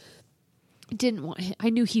because I didn't want him. I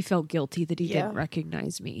knew he felt guilty that he didn't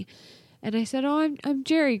recognize me. And I said, "Oh, I'm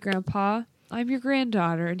Jerry, Grandpa. I'm your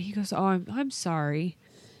granddaughter." And he goes, "Oh, I'm sorry."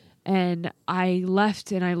 And I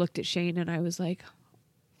left and I looked at Shane and I was like,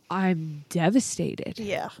 I'm devastated.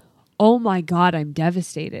 Yeah. Oh my God, I'm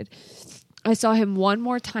devastated. I saw him one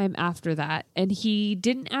more time after that, and he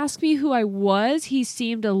didn't ask me who I was. He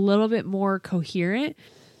seemed a little bit more coherent,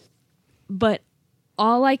 but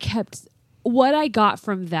all I kept what I got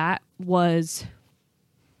from that was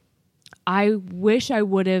I wish I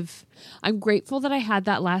would have, I'm grateful that I had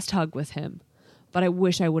that last hug with him, but I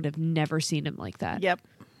wish I would have never seen him like that. Yep.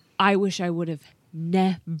 I wish I would have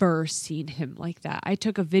never seen him like that. I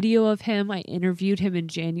took a video of him. I interviewed him in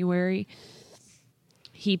January.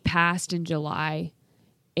 He passed in July,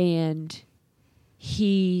 and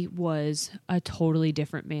he was a totally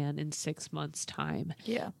different man in 6 months' time.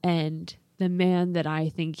 Yeah. And the man that I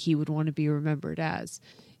think he would want to be remembered as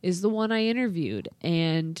is the one I interviewed.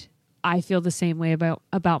 And I feel the same way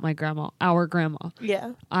about my grandma, our grandma.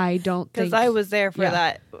 Yeah. I don't think... Because I was there for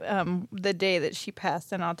that, the day that she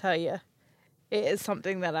passed, and I'll tell you, it is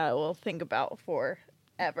something that I will think about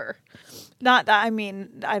forever. Not that, I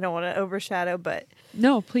mean, I don't want to overshadow, but...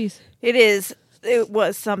 No, please. It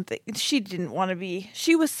was something. She didn't want to be...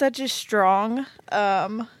 She was such a strong,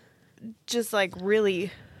 just like really...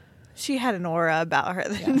 She had an aura about her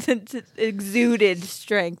that exuded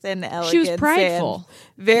strength and elegance. She was prideful.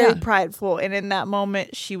 Very prideful. And in that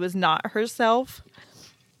moment, she was not herself.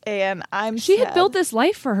 And She had built this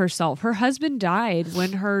life for herself. Her husband died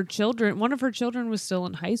when one of her children was still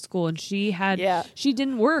in high school, and she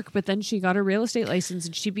didn't work, but then she got her real estate license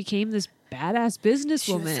and she became this badass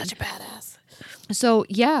businesswoman. She was such a badass. So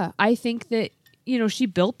yeah, I think that, she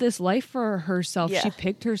built this life for herself. Yeah. She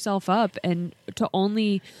picked herself up, and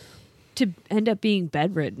to end up being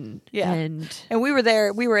bedridden. Yeah. And we were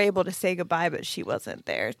there. We were able to say goodbye, but she wasn't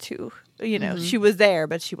there to, she was there,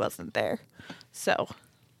 but she wasn't there. So,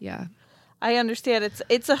 yeah, I understand.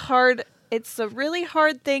 It's a really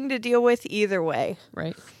hard thing to deal with either way.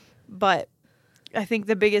 Right. But I think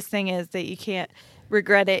the biggest thing is that you can't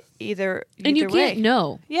regret it either and you way. Can't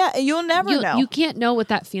know. Yeah. You'll never know. You can't know what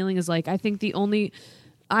that feeling is like. I think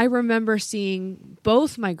I remember seeing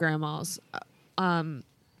both my grandmas,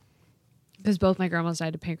 because both my grandmas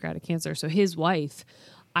died of pancreatic cancer. So his wife,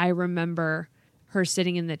 I remember her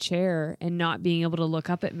sitting in the chair and not being able to look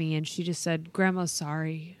up at me. And she just said, "Grandma's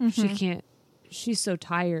sorry. Mm-hmm. She's so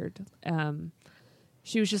tired."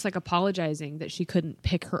 She was just like apologizing that she couldn't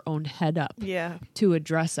pick her own head up to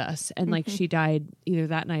address us. And like she died either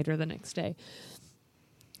that night or the next day.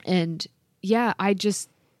 And yeah,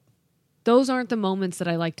 those aren't the moments that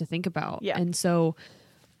I like to think about. Yeah. And so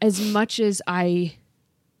as much as I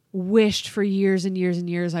wished for years and years and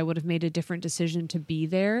years I would have made a different decision to be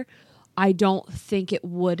there, I don't think it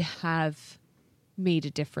would have made a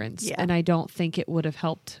difference. Yeah. And I don't think it would have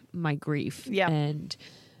helped my grief. Yeah. And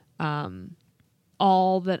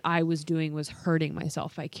all that I was doing was hurting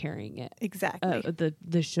myself by carrying it. Exactly.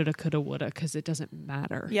 The shoulda, coulda, woulda, because it doesn't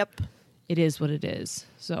matter. Yep. It is what it is.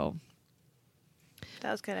 So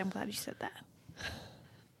that was good. I'm glad you said that.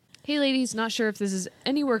 Hey ladies, not sure if this is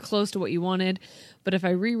anywhere close to what you wanted, but if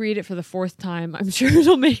I reread it for the 4th time, I'm sure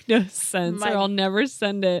it'll make no sense or I'll never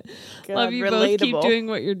send it. God, Love you relatable. both. Keep doing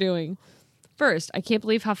what you're doing. First, I can't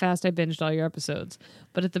believe how fast I binged all your episodes.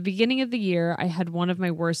 But at the beginning of the year, I had one of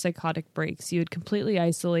my worst psychotic breaks. You had completely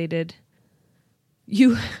isolated.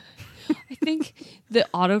 I think the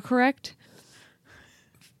autocorrect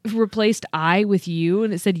replaced I with you,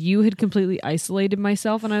 and it said you had completely isolated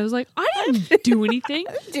myself, and I was like, I didn't do anything.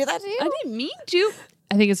 I didn't do that to you. I didn't mean to.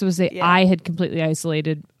 I think it's supposed to say I had completely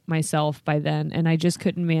isolated myself by then, and I just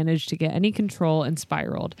couldn't manage to get any control and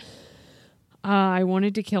spiraled. I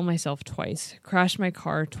wanted to kill myself twice, crashed my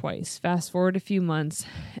car twice. Fast forward a few months,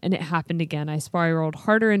 and it happened again. I spiraled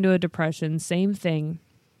harder into a depression. Same thing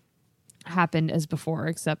happened as before,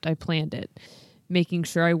 except I planned it, making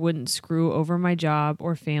sure I wouldn't screw over my job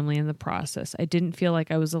or family in the process. I didn't feel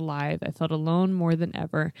like I was alive. I felt alone more than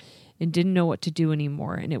ever and didn't know what to do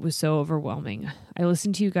anymore, and it was so overwhelming. I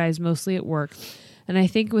listened to you guys mostly at work, and I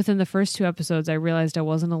think within the first 2 episodes, I realized I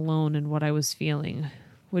wasn't alone in what I was feeling,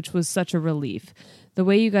 which was such a relief. The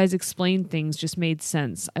way you guys explained things just made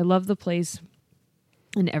sense. I love the place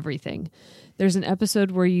and everything. There's an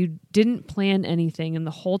episode where you didn't plan anything, and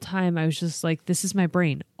the whole time I was just like, this is my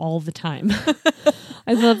brain all the time.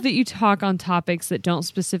 I love that you talk on topics that don't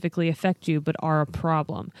specifically affect you but are a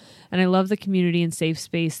problem. And I love the community and safe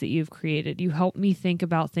space that you've created. You help me think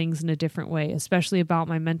about things in a different way, especially about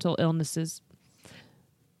my mental illness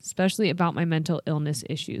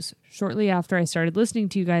issues. Shortly after I started listening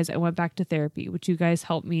to you guys, I went back to therapy, which you guys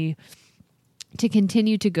helped me to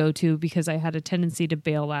continue to go to because I had a tendency to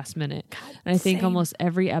bail last minute. And I think almost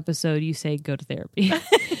every episode you say go to therapy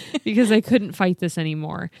because I couldn't fight this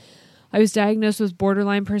anymore. I was diagnosed with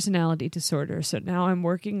borderline personality disorder, so now I'm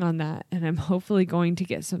working on that, and I'm hopefully going to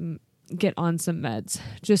get on some meds.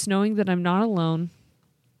 Just knowing that I'm not alone,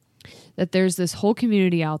 that there's this whole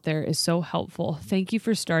community out there is so helpful. Thank you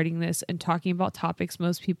for starting this and talking about topics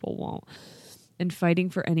most people won't, and fighting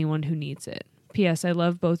for anyone who needs it. P.S. I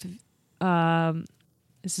love both.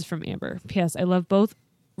 This is from Amber. P.S. I love both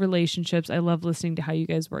relationships. I love listening to how you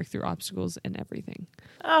guys work through obstacles and everything.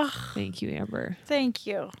 Oh, thank you, Amber. Thank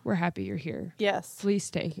you. We're happy you're here. Yes. Please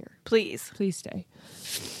stay here. Please. Please stay.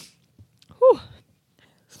 Whew.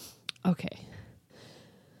 Okay.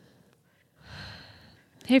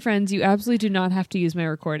 Hey, friends, you absolutely do not have to use my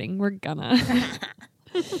recording. We're gonna.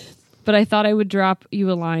 But I thought I would drop you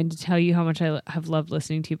a line to tell you how much I have loved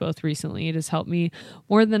listening to you both recently. It has helped me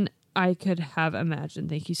more than I could have imagined.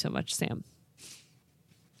 Thank you so much, Sam.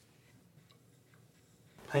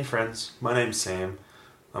 Hey friends, my name's Sam.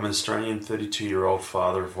 I'm an Australian 32-year-old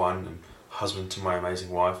father of one and husband to my amazing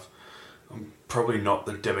wife. I'm probably not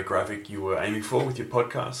the demographic you were aiming for with your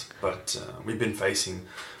podcast, but we've been facing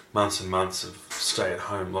months and months of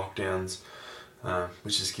stay-at-home lockdowns,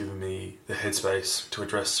 which has given me the headspace to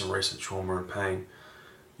address some recent trauma and pain.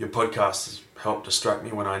 Your podcast has helped distract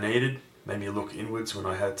me when I needed, made me look inwards when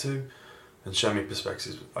I had to, and show me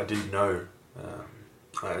perspectives I didn't know.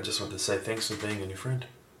 I just want to say thanks for being a new friend.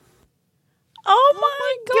 Oh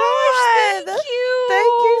my gosh,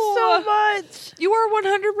 thank you so much. You are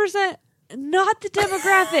 100% not the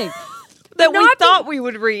demographic that we thought we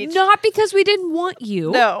would reach. Not because we didn't want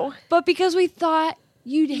you. No. But because we thought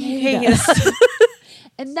you'd hate us.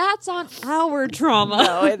 And that's on our trauma.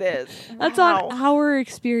 No, it is. That's on our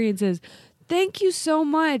experiences. Thank you so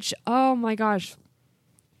much. Oh my gosh.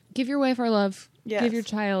 Give your wife our love. Yes. Give your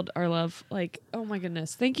child our love. Like, oh my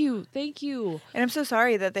goodness. Thank you. Thank you. And I'm so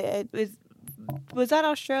sorry that was that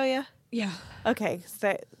Australia? Yeah. Okay.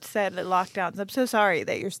 Said lockdowns. I'm so sorry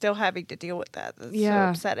that you're still having to deal with that. That's so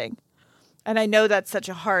upsetting. And I know that's such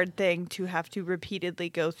a hard thing to have to repeatedly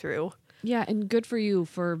go through. Yeah, and good for you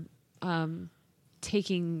for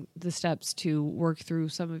taking the steps to work through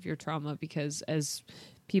some of your trauma, because as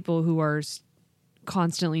people who are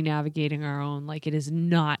constantly navigating our own, like, it is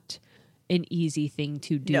not an easy thing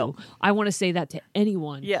to do. No. I want to say that to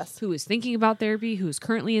anyone who is thinking about therapy, who is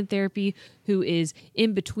currently in therapy, who is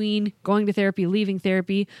in between going to therapy, leaving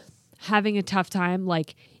therapy, having a tough time.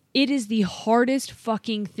 Like, it is the hardest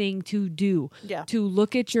fucking thing to do. Yeah. To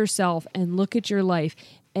look at yourself and look at your life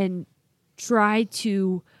and try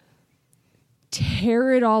to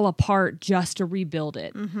tear it all apart just to rebuild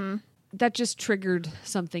it. Mm-hmm. That just triggered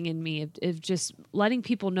something in me of just letting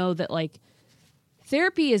people know that, like,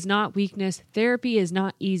 therapy is not weakness. Therapy is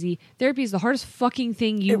not easy. Therapy is the hardest fucking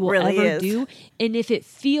thing you will really ever do. And if it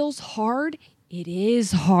feels hard, it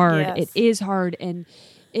is hard. Yes. It is hard. And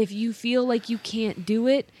if you feel like you can't do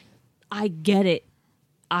it, I get it.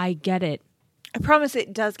 I get it. I promise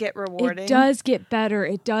it does get rewarding. It does get better.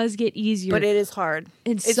 It does get easier. But it is hard.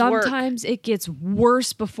 And it's sometimes it gets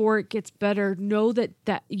worse before it gets better. Know that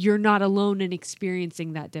you're not alone in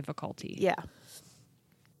experiencing that difficulty. Yeah.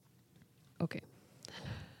 Okay.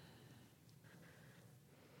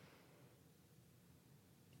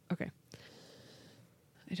 Okay.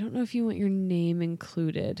 I don't know if you want your name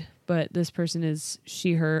included, but this person is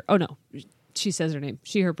she, her. Oh, no. She says her name.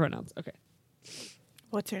 She, her pronouns. Okay.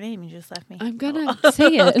 What's her name? You just left me. I'm going to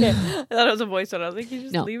say it. Okay. I thought it was a voice note. I was like, you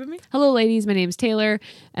just leaving me? Hello, ladies. My name's Taylor,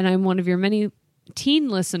 and I'm one of your many teen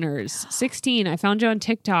listeners. 16. I found you on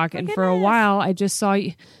TikTok, and for a while, I just saw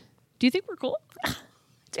you. Do you think we're cool?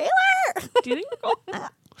 Taylor! Do you think we're cool?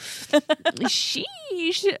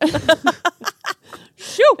 Sheesh.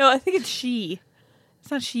 No, I think it's she.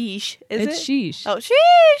 It's not sheesh, is it? It's sheesh. Oh,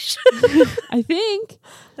 sheesh! I think.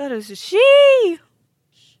 That is a she.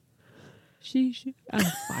 Sheesh. Oh,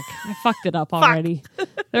 fuck. I fucked it up already.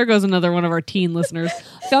 There goes another one of our teen listeners.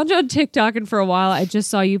 Found you on TikTok, and for a while, I just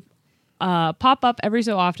saw you pop up every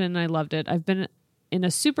so often, and I loved it. I've been in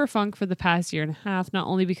a super funk for the past year and a half, not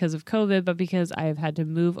only because of COVID, but because I have had to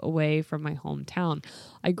move away from my hometown.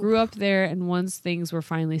 I grew up there, and once things were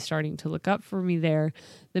finally starting to look up for me there,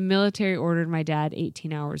 the military ordered my dad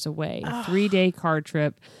 18 hours away, a 3-day car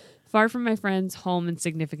trip, far from my friends, home, and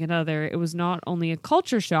significant other. It was not only a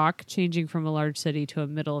culture shock, changing from a large city to a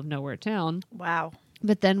middle of nowhere town. Wow.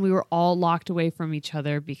 But then we were all locked away from each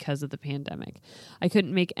other because of the pandemic. I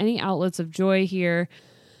couldn't make any outlets of joy here.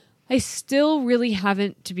 I still really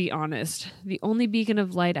haven't, to be honest. The only beacon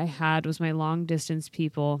of light I had was my long distance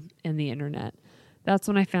people and the internet. That's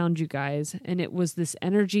when I found you guys, and it was this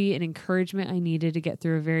energy and encouragement I needed to get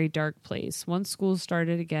through a very dark place. Once school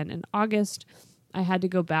started again in August, I had to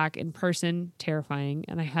go back in person, terrifying,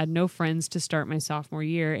 and I had no friends to start my sophomore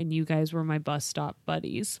year, and you guys were my bus stop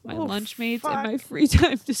buddies, my lunch mates, and my free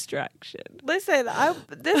time distraction. Listen,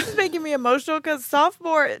 this is making me emotional because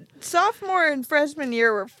sophomore and freshman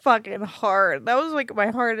year were fucking hard. That was like my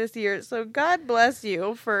hardest year. So God bless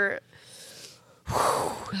you for.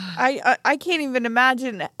 I can't even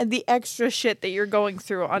imagine the extra shit that you're going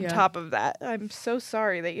through on top of that. I'm so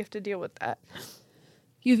sorry that you have to deal with that.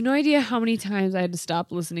 You have no idea how many times I had to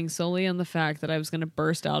stop listening solely on the fact that I was going to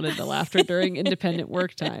burst out into laughter during independent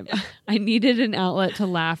work time. I needed an outlet to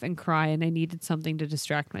laugh and cry, and I needed something to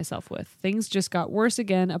distract myself with. Things just got worse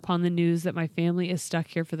again upon the news that my family is stuck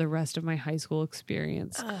here for the rest of my high school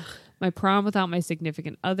experience. Ugh. My prom without my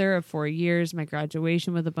significant other of 4 years, my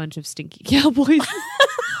graduation with a bunch of stinky cowboys.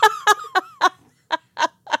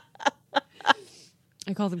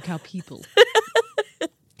 I call them cow people.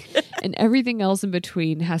 And everything else in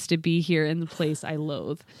between has to be here in the place I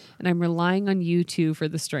loathe. And I'm relying on you two for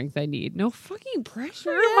the strength I need. No fucking pressure.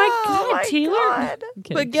 My God, Taylor. God.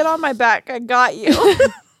 But get on my back. I got you.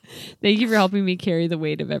 Thank you for helping me carry the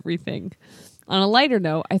weight of everything. On a lighter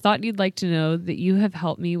note, I thought you'd like to know that you have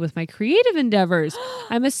helped me with my creative endeavors.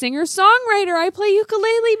 I'm a singer-songwriter. I play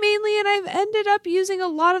ukulele mainly, and I've ended up using a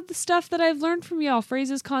lot of the stuff that I've learned from y'all,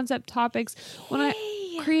 phrases, concept, topics, when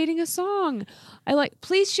I'm creating a song.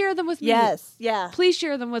 Please share them with me. Yes, yeah. Please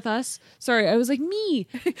share them with us. Sorry, I was like, me.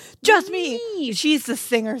 Just me. She's the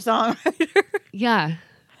singer-songwriter. Yeah.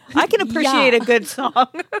 I can appreciate a good song.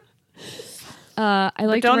 I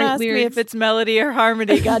like don't to write ask lyrics. me if it's melody or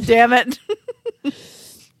harmony, God damn it.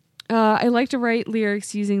 I like to write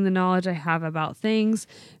lyrics using the knowledge I have about things,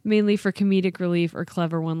 mainly for comedic relief or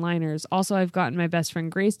clever one-liners. Also, I've gotten my best friend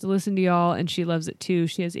Grace to listen to y'all, and she loves it too.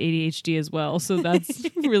 She has ADHD as well, so that's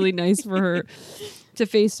really nice for her to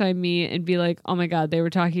FaceTime me and be like, oh my God, they were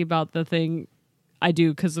talking about the thing I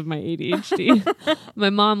do because of my ADHD. My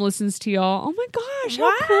mom listens to y'all. Oh my gosh,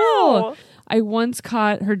 how cool. I once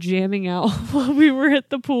caught her jamming out while we were at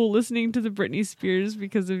the pool listening to the Britney Spears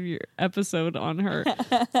because of your episode on her.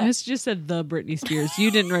 I just said the Britney Spears.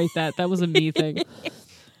 You didn't write that. That was a me thing.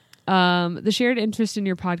 The shared interest in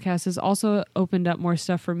your podcast has also opened up more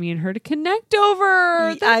stuff for me and her to connect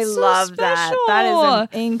over. That's I so love special. that.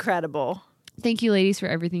 That is incredible. Thank you, ladies, for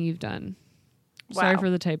everything you've done. Wow. Sorry for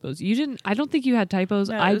the typos. You didn't. I don't think you had typos.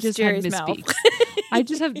 No, I it was just Jerry's had mouth. misspeaks. I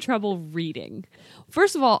just have trouble reading.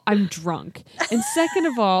 First of all, I'm drunk, and second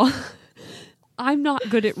of all, I'm not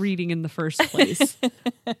good at reading in the first place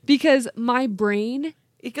because my brain.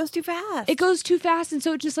 It goes too fast. It goes too fast, and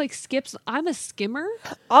so it just like skips. I'm a skimmer.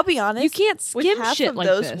 I'll be honest. You can't skim with half shit of like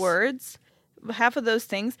those this. words. Half of those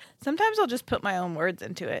things, sometimes I'll just put my own words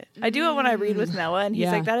into it. I do it when I read with Noah, and he's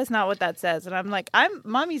like, that is not what that says. And I'm like,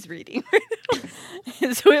 mommy's reading.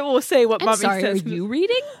 So it will say what mommy says. Are you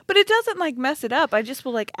reading? But it doesn't like mess it up. I just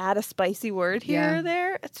will like add a spicy word here or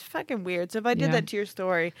there. It's fucking weird. So if I did that to your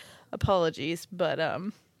story, apologies. But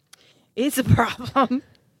it's a problem.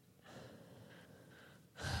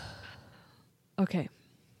 Okay.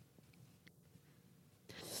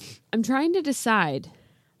 I'm trying to decide.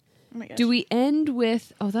 Oh my gosh. Do we end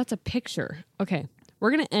with... Oh, that's a picture. Okay. We're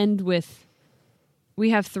going to end with...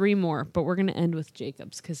 We have 3 more, but we're going to end with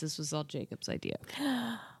Jacob's because this was all Jacob's idea.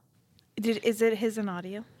 Is it his and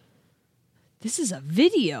audio? This is a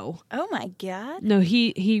video. Oh my God. No,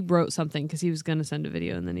 he wrote something because he was going to send a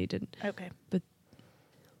video and then he didn't. Okay. But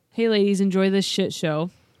hey, ladies, enjoy this shit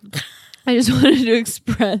show. I just wanted to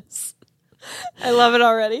express... I love it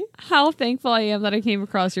already. How thankful I am that I came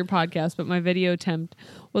across your podcast, but my video attempt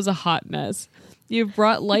was a hot mess. You've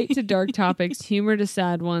brought light to dark topics, humor to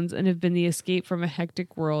sad ones, and have been the escape from a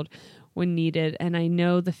hectic world when needed. And I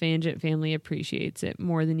know the Fangent family appreciates it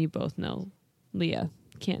more than you both know. Leah,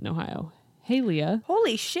 Canton, Ohio. Hey, Leah.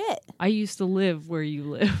 Holy shit. I used to live where you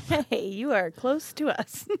live. Hey, you are close to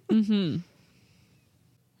us. Mm-hmm.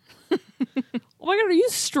 Oh my God, are you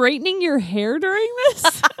straightening your hair during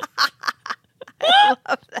this? I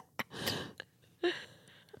love that.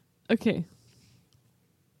 Okay.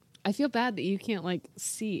 I feel bad that you can't like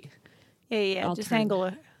see. Yeah. I'll just turn. angle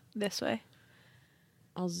it this way.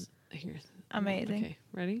 Here. Amazing. Okay,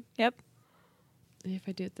 ready? Yep. If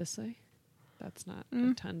I do it this way, that's not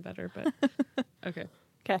a ton better, but okay.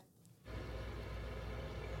 Okay.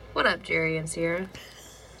 What up, Jerry and Sierra?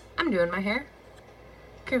 I'm doing my hair.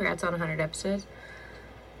 Congrats on 100 episodes.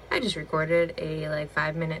 I just recorded a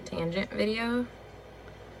 5-minute tangent video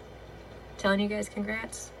telling you guys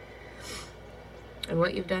congrats and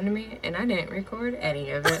what you've done to me, and I didn't record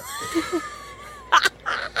any of it.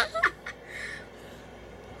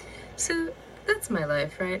 So that's my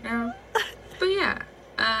life right now. But yeah,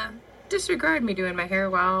 disregard me doing my hair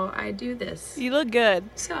while I do this. You look good.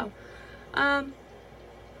 So, but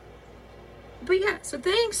yeah, so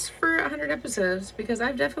thanks for 100 episodes, because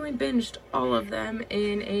I've definitely binged all of them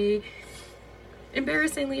in a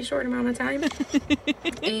embarrassingly short amount of time.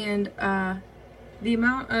 And the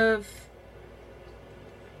amount of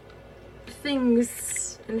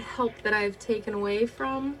things and help that I've taken away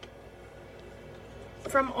from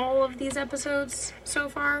all of these episodes so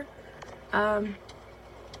far has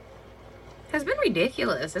been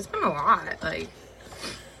ridiculous. It's been a lot. Like,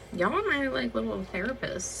 y'all are my like little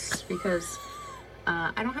therapists, because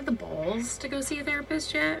I don't have the balls to go see a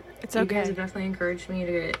therapist yet. It's You okay. guys have definitely encouraged me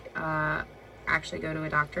to actually go to a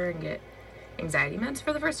doctor and get anxiety meds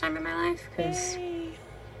for the first time in my life, because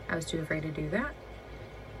I was too afraid to do that.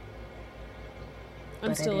 I'm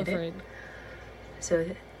But I still did it. afraid.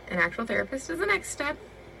 So an actual therapist is the next step.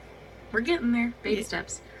 We're getting there. Baby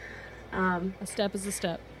steps. A step is a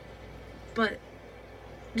step. But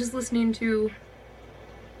just listening to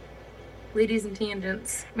Ladies and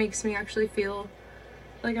Tangents makes me actually feel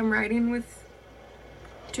like I'm riding with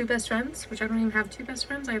two best friends, which I don't even have two best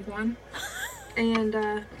friends. I have one. And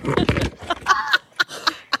The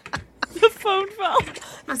phone fell.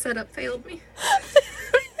 my setup failed me.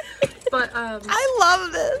 But I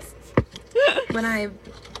love this. when I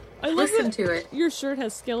love listen it. to it, Your shirt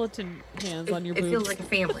has skeleton hands on your it boobs. feels like a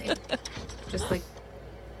family. Just like,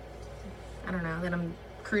 I don't know, that I'm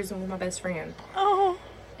cruising with my best friend. Oh.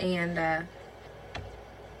 And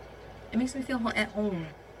it makes me feel at home,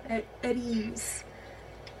 at ease.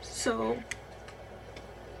 So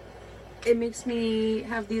it makes me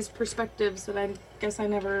have these perspectives that I guess I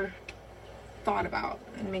never thought about.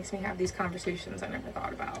 It makes me have these conversations I never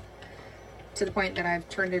thought about. To the point that I've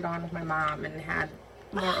turned it on with my mom and had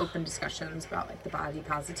more open discussions about like the body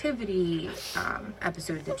positivity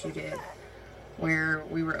episode that you did, where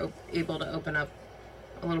we were able to open up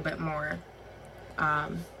a little bit more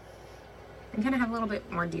and kind of have a little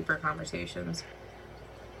bit more deeper conversations.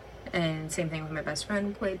 And same thing with my best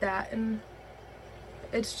friend, played that, and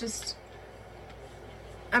it's just,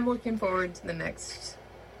 I'm looking forward to the next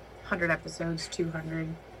 100 episodes,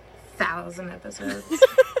 200,000 episodes.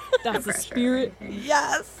 That's the spirit.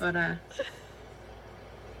 Yes. But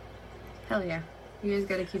hell yeah, you guys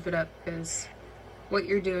gotta keep it up, because what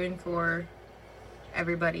you're doing for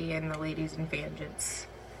everybody in the Ladies and Tangents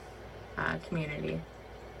community,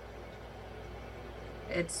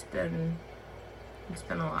 it's been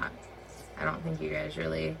a lot. I don't think you guys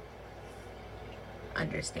really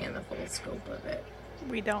understand the full scope of it.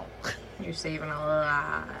 We don't. You're saving a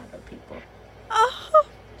lot of people. Oh.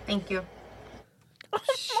 Thank you.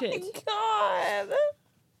 Shit. God.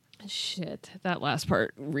 Shit. That last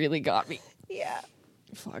part really got me. Yeah.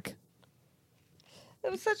 Fuck. It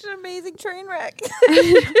was such an amazing train wreck.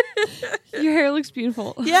 Your hair looks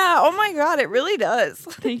beautiful. Yeah. Oh my God. It really does.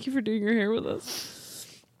 Thank you for doing your hair with us.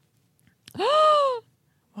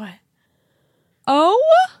 What? Oh?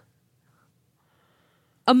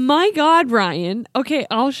 My God, Ryan. Okay,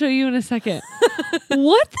 I'll show you in a second.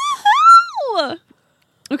 What the hell?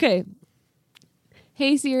 Okay.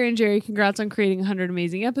 Hey, Sierra and Jerry, congrats on creating 100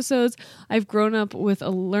 amazing episodes. I've grown up with a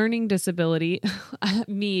learning disability.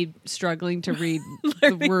 Me struggling to read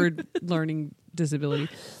the word learning disability.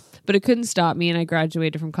 But it couldn't stop me, and I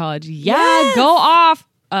graduated from college. Yeah, Yes! Go off!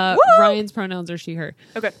 Ryan's pronouns are she, her.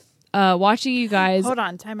 Okay. Watching you guys. Hold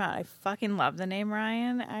on, time out. I fucking love the name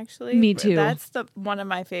Ryan, actually. Me too. That's one of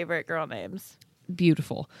my favorite girl names.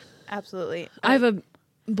 Beautiful. Absolutely. I have a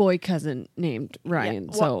boy cousin named Ryan.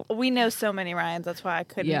 Yeah, well, so we know so many Ryans. That's why I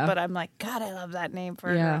couldn't. Yeah. But I'm like, God, I love that name for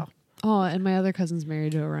a yeah. girl. Oh, and my other cousin's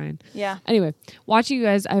married to a Ryan. Yeah. Anyway, watching you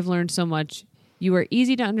guys, I've learned so much. You are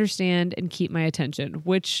easy to understand and keep my attention,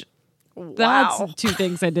 which that's two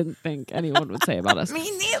things I didn't think anyone would say about us. Me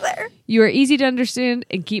neither. You are easy to understand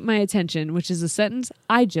and keep my attention, which is a sentence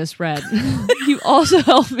I just read. You also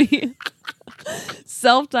help me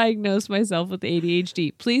self-diagnose myself with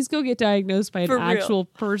ADHD. Please go get diagnosed by an For real. actual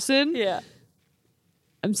person. Yeah.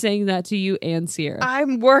 I'm saying that to you and Sierra.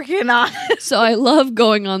 I'm working on it. So I love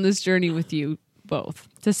going on this journey with you both.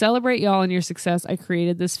 To celebrate y'all and your success, I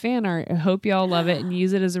created this fan art. I hope y'all love it and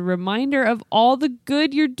use it as a reminder of all the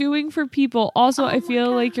good you're doing for people. Also, I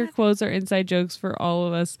feel like your quotes are inside jokes for all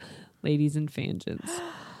of us ladies and fangents.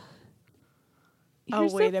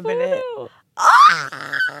 Oh, wait a minute.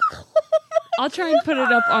 I'll try and put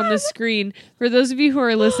it up on the screen. For those of you who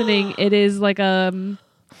are listening, it is like a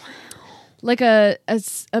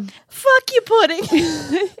fuck you pudding.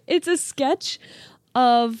 It's a sketch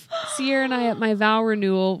of Sierra and I at my vow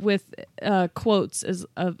renewal with quotes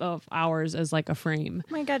of ours as like a frame.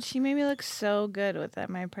 Oh my God, she made me look so good with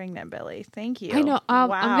my pregnant belly. Thank you. I know. Wow.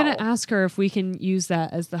 I'm going to ask her if we can use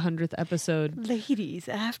that as the 100th episode. Ladies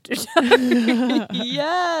after dark.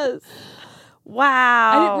 Yes.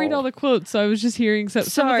 Wow. I didn't read all the quotes, so I was just hearing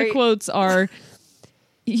some of the quotes are,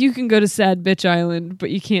 you can go to Sad Bitch Island, but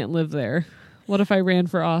you can't live there. What if I ran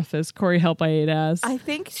for office? Corey, help, I ate ass. I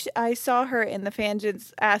think I saw her in the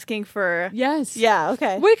Fangents asking for... Yes. Yeah,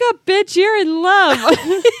 okay. Wake up, bitch, you're in love.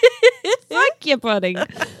 Fuck you, pudding.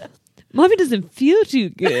 Mommy doesn't feel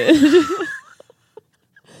too good.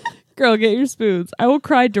 Girl, get your spoons. I will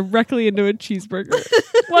cry directly into a cheeseburger.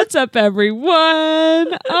 What's up,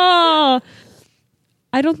 everyone? Oh,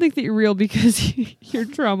 I don't think that you're real because your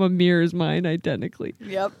trauma mirrors mine identically.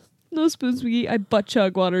 Yep. No spoons, McGee. I butt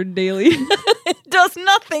chug water daily. It does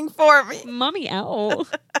nothing for me. Mommy, ow.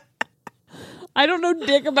 I don't know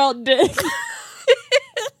dick about dick.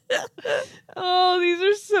 Oh, these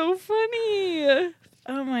are so funny.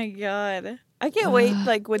 Oh my God. I can't wait,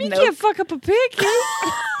 like, with you no... can't fuck up a pancake.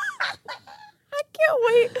 I can't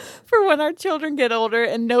wait for when our children get older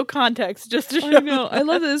and no context, just to show I know. I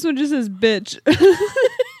love that this one just says bitch.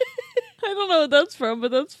 I don't know what that's from,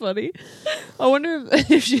 but that's funny. I wonder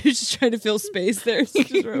if she was just trying to fill space there. So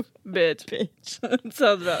just wrote, bitch. That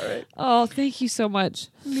sounds about right. Oh, thank you so much.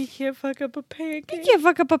 Me can't fuck up a pancake. You can't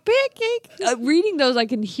fuck up a pancake. Reading those, I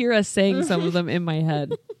can hear us saying some of them in my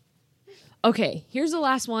head. Okay, here's the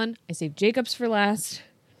last one. I saved Jacob's for last.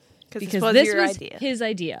 Because this was his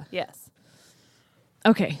idea. Yes.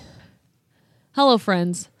 Okay. Hello,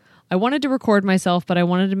 friends. I wanted to record myself, but I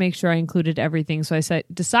wanted to make sure I included everything, so I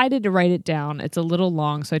decided to write it down. It's a little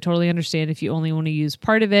long, so I totally understand if you only want to use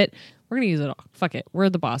part of it. We're going to use it all. Fuck it. We're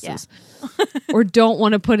the bosses. Yeah. Or don't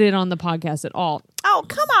want to put it on the podcast at all. Oh,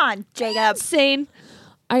 come on, Jacob. Insane.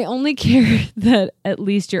 I only care that at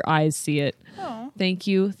least your eyes see it. Oh. Thank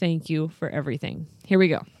you for everything. Here we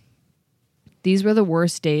go. These were the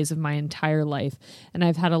worst days of my entire life, and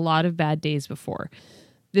I've had a lot of bad days before.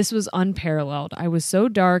 This was unparalleled. I was so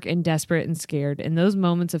dark and desperate and scared. In those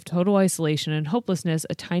moments of total isolation and hopelessness,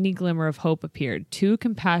 a tiny glimmer of hope appeared. Two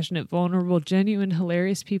compassionate, vulnerable, genuine,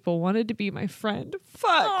 hilarious people wanted to be my friend.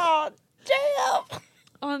 Fuck. Oh, damn.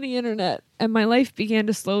 On the internet. And my life began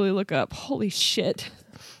to slowly look up. Holy shit.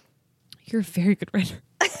 You're a very good writer.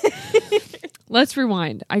 Let's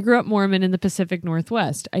rewind. I grew up Mormon in the Pacific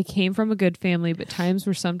Northwest. I came from a good family, but times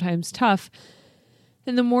were sometimes tough.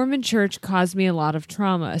 And the Mormon church caused me a lot of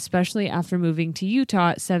trauma, especially after moving to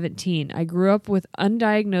Utah at 17. I grew up with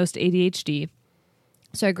undiagnosed ADHD.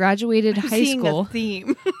 So I graduated high school. A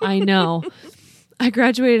theme. I know. I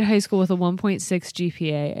graduated high school with a 1.6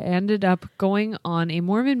 GPA. I ended up going on a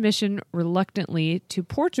Mormon mission reluctantly to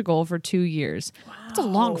Portugal for 2 years. Wow. That's a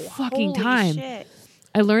long fucking time. Shit.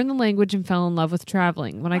 I learned the language and fell in love with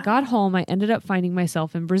traveling. When I got home, I ended up finding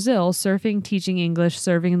myself in Brazil, surfing, teaching English,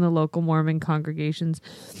 serving in the local Mormon congregations,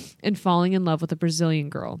 and falling in love with a Brazilian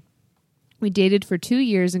girl. We dated for 2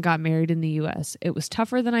 years and got married in the U.S. It was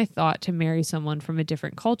tougher than I thought to marry someone from a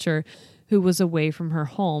different culture who was away from her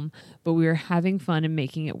home, but we were having fun and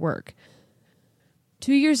making it work.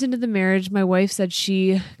 2 years into the marriage, my wife said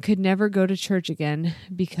she could never go to church again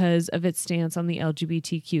because of its stance on the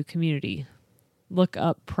LGBTQ community. Look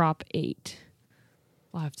up Prop 8.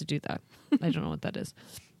 I'll have to do that. I don't know what that is.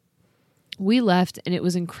 We left, and it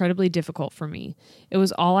was incredibly difficult for me. It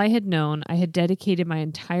was all I had known. I had dedicated my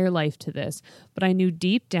entire life to this, but I knew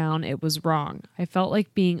deep down it was wrong. I felt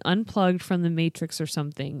like being unplugged from the Matrix or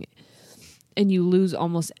something, and you lose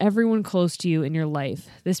almost everyone close to you in your life.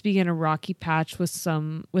 This began a rocky patch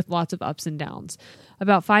with lots of ups and downs.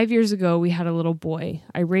 About 5 years ago, we had a little boy.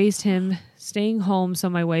 I raised him, staying home so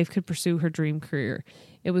my wife could pursue her dream career.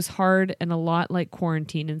 It was hard and a lot like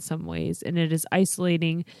quarantine in some ways, and it is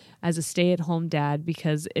isolating as a stay-at-home dad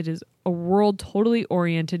because it is a world totally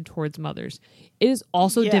oriented towards mothers. It is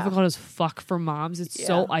also difficult as fuck for moms. It's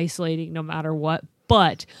so isolating no matter what,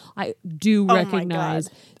 but I do recognize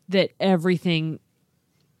that everything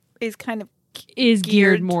is kind of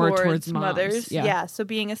geared more towards mothers. Yeah. So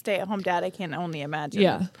being a stay-at-home dad, I can only imagine.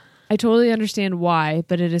 Yeah. I totally understand why,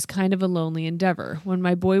 but it is kind of a lonely endeavor. When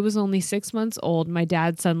my boy was only 6 months old, my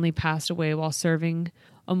dad suddenly passed away while serving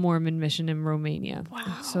a Mormon mission in Romania. Wow.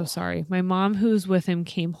 I'm so sorry. My mom, who was with him,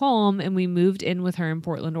 came home and we moved in with her in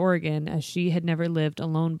Portland, Oregon, as she had never lived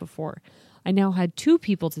alone before. I now had 2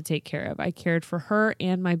 people to take care of. I cared for her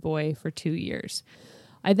and my boy for 2 years.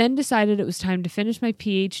 I then decided it was time to finish my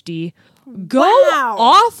PhD. Go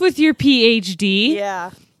off with your PhD.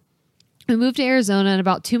 Yeah. We moved to Arizona, and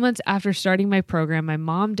about 2 months after starting my program, my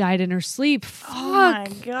mom died in her sleep. Fuck. Oh my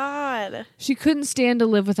God. She couldn't stand to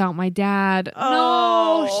live without my dad.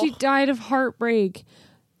 Oh. No, she died of heartbreak.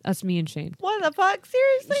 That's me and Shane. What the fuck?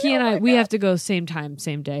 Seriously? He and Oh I, my we God. have to go same time,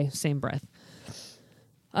 same day, same breath.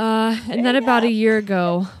 And then about a year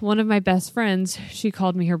ago, one of my best friends, she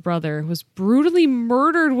called me her brother, was brutally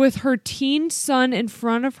murdered with her teen son in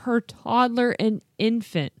front of her toddler and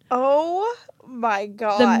infant. Oh my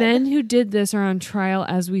God. The men who did this are on trial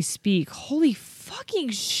as we speak. Holy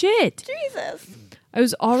fucking shit. Jesus. I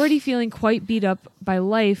was already feeling quite beat up by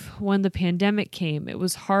life when the pandemic came. It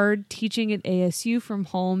was hard teaching at ASU from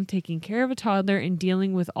home, taking care of a toddler, and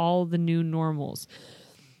dealing with all the new normals.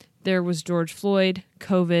 There was George Floyd,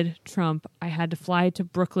 COVID, Trump. I had to fly to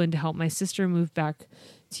Brooklyn to help my sister move back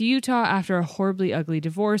to Utah after a horribly ugly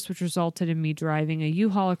divorce, which resulted in me driving a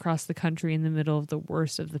U-Haul across the country in the middle of the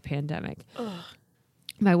worst of the pandemic. Ugh.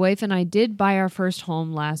 My wife and I did buy our first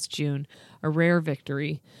home last June, a rare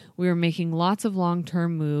victory. We were making lots of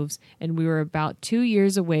long-term moves, and we were about 2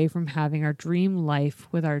 years away from having our dream life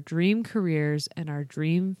with our dream careers and our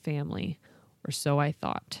dream family, or so I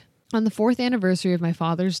thought. On the 4th anniversary of my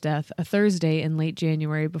father's death, a Thursday in late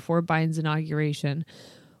January before Biden's inauguration,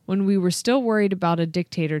 when we were still worried about a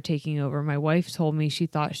dictator taking over, my wife told me she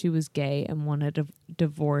thought she was gay and wanted a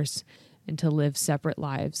divorce and to live separate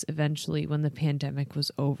lives eventually when the pandemic was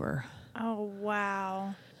over. Oh,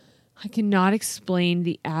 wow. I cannot explain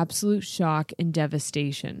the absolute shock and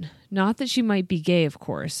devastation. Not that she might be gay, of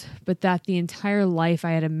course, but that the entire life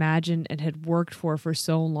I had imagined and had worked for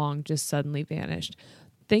so long just suddenly vanished.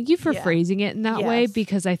 Thank you for phrasing it in that way,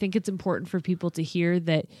 because I think it's important for people to hear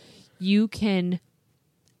that you can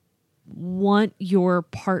want your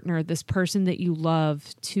partner, this person that you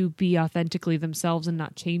love, to be authentically themselves and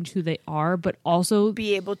not change who they are, but also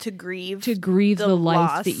be able to grieve the life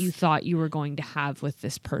loss that you thought you were going to have with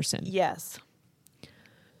this person. Yes.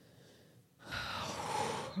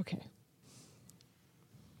 Okay.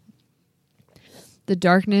 The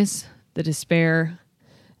darkness, the despair,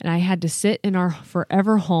 and I had to sit in our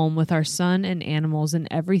forever home with our son and animals and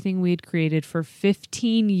everything we had created for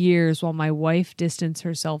 15 years while my wife distanced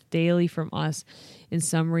herself daily from us in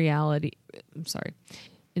some really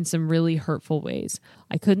hurtful ways.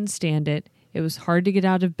 I couldn't stand it. It was hard to get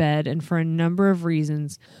out of bed, and for a number of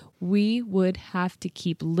reasons, we would have to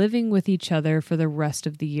keep living with each other for the rest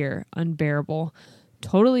of the year. Unbearable.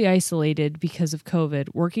 Totally isolated because of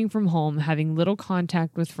COVID, working from home, having little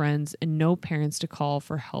contact with friends, and no parents to call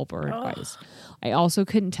for help or advice. I also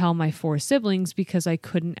couldn't tell my 4 siblings because I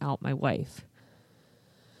couldn't out my wife.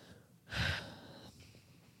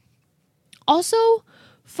 Also,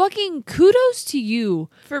 fucking kudos to you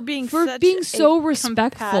for being so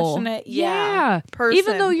respectful. Compassionate, person.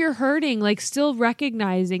 Even though you're hurting, like still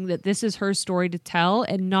recognizing that this is her story to tell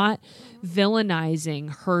and not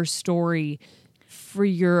villainizing her story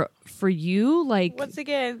for you, like, once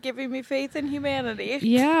again, giving me faith in humanity.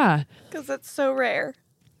 Yeah. Because it's so rare.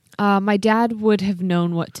 My dad would have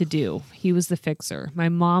known what to do. He was the fixer. My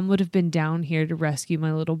mom would have been down here to rescue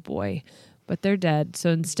my little boy, but they're dead.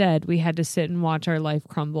 So instead, we had to sit and watch our life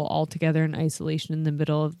crumble all together in isolation in the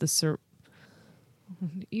middle of the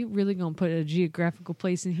You really gonna put a geographical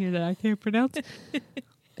place in here that I can't pronounce?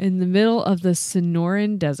 In the middle of the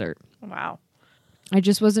Sonoran Desert. Wow. I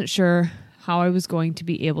just wasn't sure how I was going to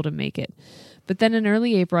be able to make it. But then in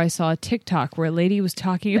early April, I saw a TikTok where a lady was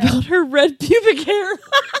talking about her red pubic hair.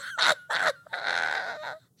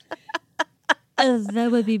 That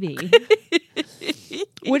would be me.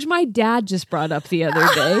 Which my dad just brought up the other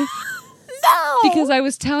day. No! Because I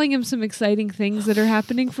was telling him some exciting things that are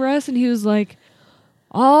happening for us, and he was like,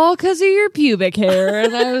 all because of your pubic hair.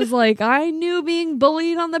 And I was like, I knew being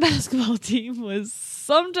bullied on the basketball team was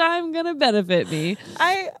sometime gonna benefit me.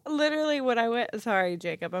 I literally, when I went, sorry,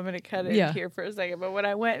 Jacob, I'm gonna cut it here for a second, but when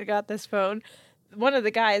I went and got this phone, one of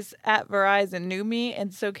the guys at Verizon knew me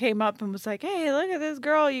and so came up and was like, hey, look at this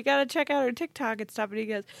girl, you gotta check out her TikTok and stuff. And he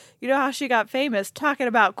goes, you know how she got famous? Talking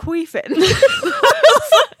about queefing.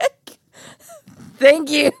 Like,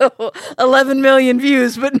 thank you. 11 million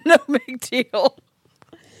views, but no big deal.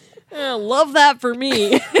 I love that for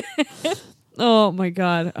me. Oh my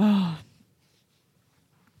God. Oh.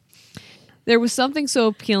 There was something so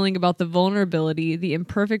appealing about the vulnerability, the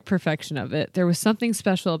imperfect perfection of it. There was something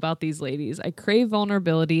special about these ladies. I crave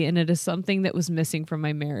vulnerability, and it is something that was missing from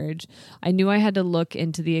my marriage. I knew I had to look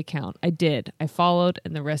into the account. I did. I followed,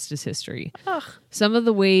 and the rest is history. Ugh. Some of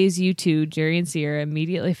the ways you two, Jerry and Sierra,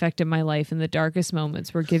 immediately affected my life in the darkest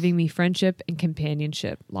moments were giving me friendship and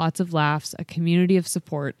companionship, lots of laughs, a community of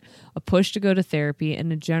support, a push to go to therapy,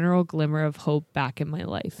 and a general glimmer of hope back in my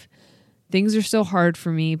life. Things are still hard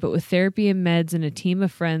for me, but with therapy and meds and a team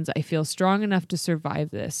of friends, I feel strong enough to survive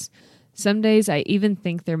this. Some days I even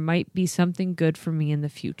think there might be something good for me in the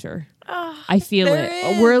future. I feel it.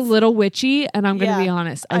 is. We're a little witchy, and I'm going to be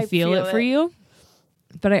honest. I feel feel it for you.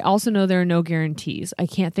 But I also know there are no guarantees. I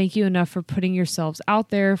can't thank you enough for putting yourselves out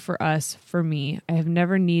there for us, for me. I have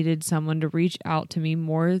never needed someone to reach out to me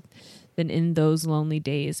more than in those lonely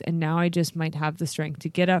days. And now I just might have the strength to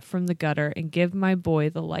get up from the gutter and give my boy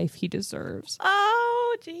the life he deserves.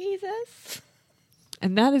 Oh, Jesus.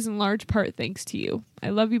 And that is in large part thanks to you. I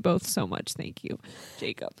love you both so much. Thank you,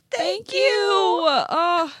 Jacob. Thank you.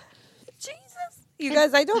 Oh, Jesus. You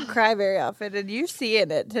guys, I don't cry very often, and you're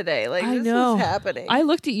seeing it today. Like, I this know. is happening. I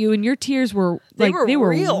looked at you and your tears were They like, they were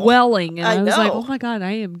real. welling. And I was like, know. oh my God,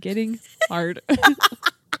 I am getting hard.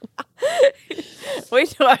 Wait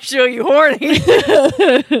till I show you horny.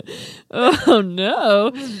 Oh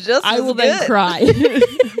no. Just I as will then good. cry.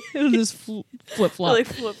 It'll just flip flop. Really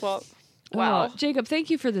flip flop. Wow. Jacob,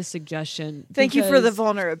 thank you for the suggestion. Thank you for the because-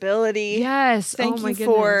 vulnerability. Yes. Thank oh my you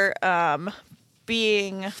goodness. for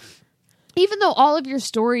being. Even though all of your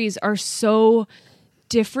stories are so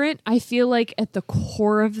different, I feel like at the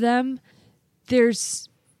core of them, there's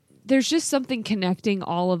just something connecting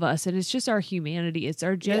all of us, and it's just our humanity. It's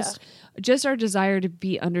our just our desire to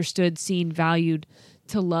be understood, seen, valued,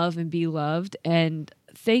 to love and be loved. And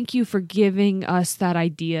thank you for giving us that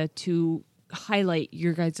idea to highlight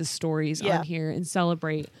your guys' stories on here and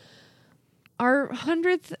celebrate our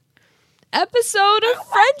 100th episode of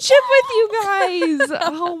friendship with you guys.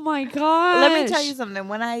 Oh my god! Let me tell you something.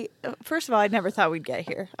 When first of all, I never thought we'd get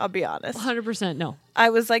here. I'll be honest. 100% no. I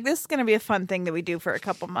was like, this is going to be a fun thing that we do for a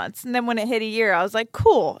couple months. And then when it hit a year, I was like,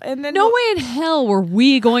 cool. And then No way in hell were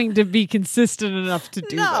we going to be consistent enough to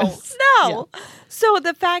do this. No. So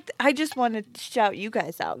the fact, I just want to shout you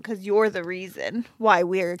guys out because you're the reason why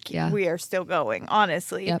we are still going,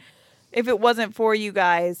 honestly. Yep. If it wasn't for you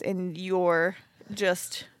guys and you're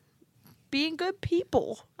just being good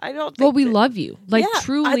people, I don't think Well, we love you. Like, Yeah,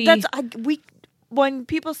 truly. when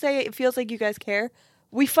people say it feels like you guys care,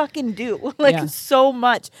 we fucking do. Like, Yeah. so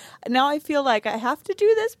much. Now I feel like I have to do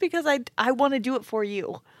this because I want to do it for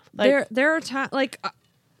you. Like, there are times, like,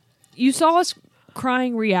 you saw us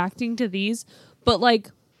crying reacting to these, but,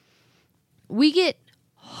 like, we get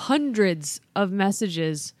hundreds of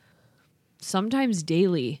messages, sometimes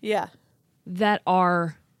daily, that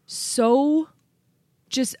are so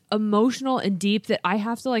just emotional and deep that I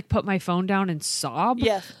have to, like, put my phone down and sob.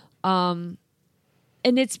 Yes. And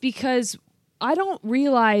it's because I don't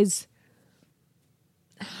realize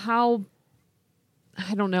how,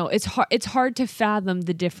 I don't know. It's hard to fathom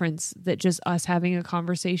the difference that just us having a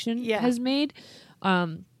conversation has made.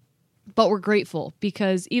 But we're grateful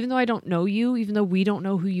because even though I don't know you, even though we don't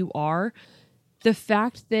know who you are, the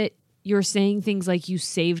fact that you're saying things like you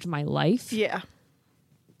saved my life. Yeah.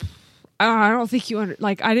 I don't think you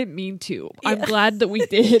I didn't mean to. I'm glad that we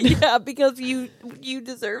did. Yeah, because you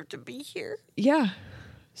deserve to be here. Yeah.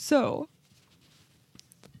 So,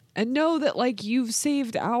 and know that, like, you've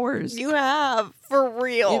saved ours. You have, for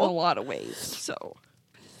real. In a lot of ways. So,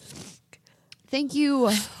 thank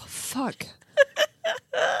you. Fuck.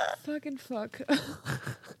 Fucking fuck.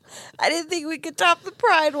 I didn't think we could top the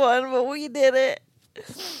Pride one, but we did it.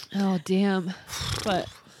 Oh, damn. But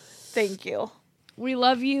thank you. We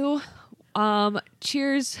love you.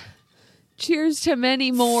 Cheers to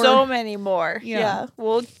many more. So many more. Yeah.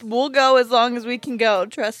 We'll go as long as we can go.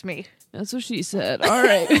 Trust me. That's what she said. All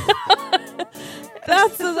right.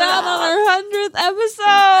 That's that on our 100th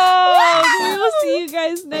episode. We will see you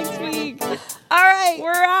guys next week. All right.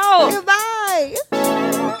 We're out. Goodbye.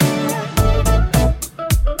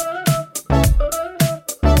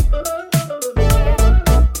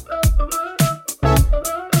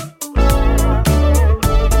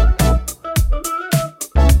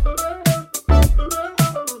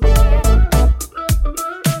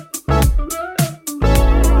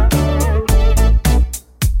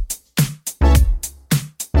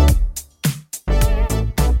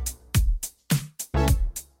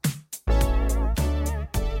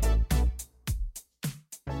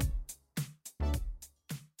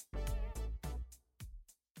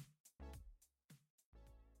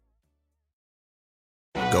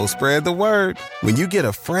 Go spread the word. When you get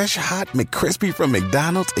a fresh, hot McCrispy from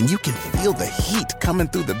McDonald's and you can feel the heat coming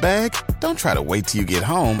through the bag, don't try to wait till you get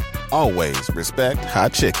home. Always respect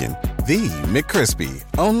hot chicken. The McCrispy,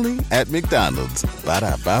 only at McDonald's.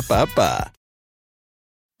 Ba-da-ba-ba-ba.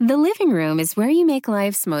 The living room is where you make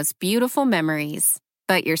life's most beautiful memories.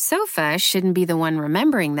 But your sofa shouldn't be the one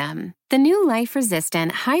remembering them. The new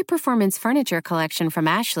life-resistant, high-performance furniture collection from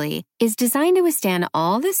Ashley is designed to withstand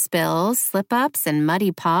all the spills, slip-ups, and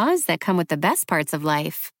muddy paws that come with the best parts of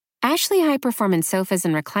life. Ashley high-performance sofas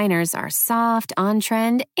and recliners are soft,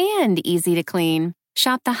 on-trend, and easy to clean.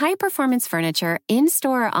 Shop the high-performance furniture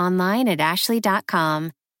in-store or online at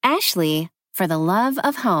ashley.com. Ashley, for the love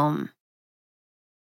of home.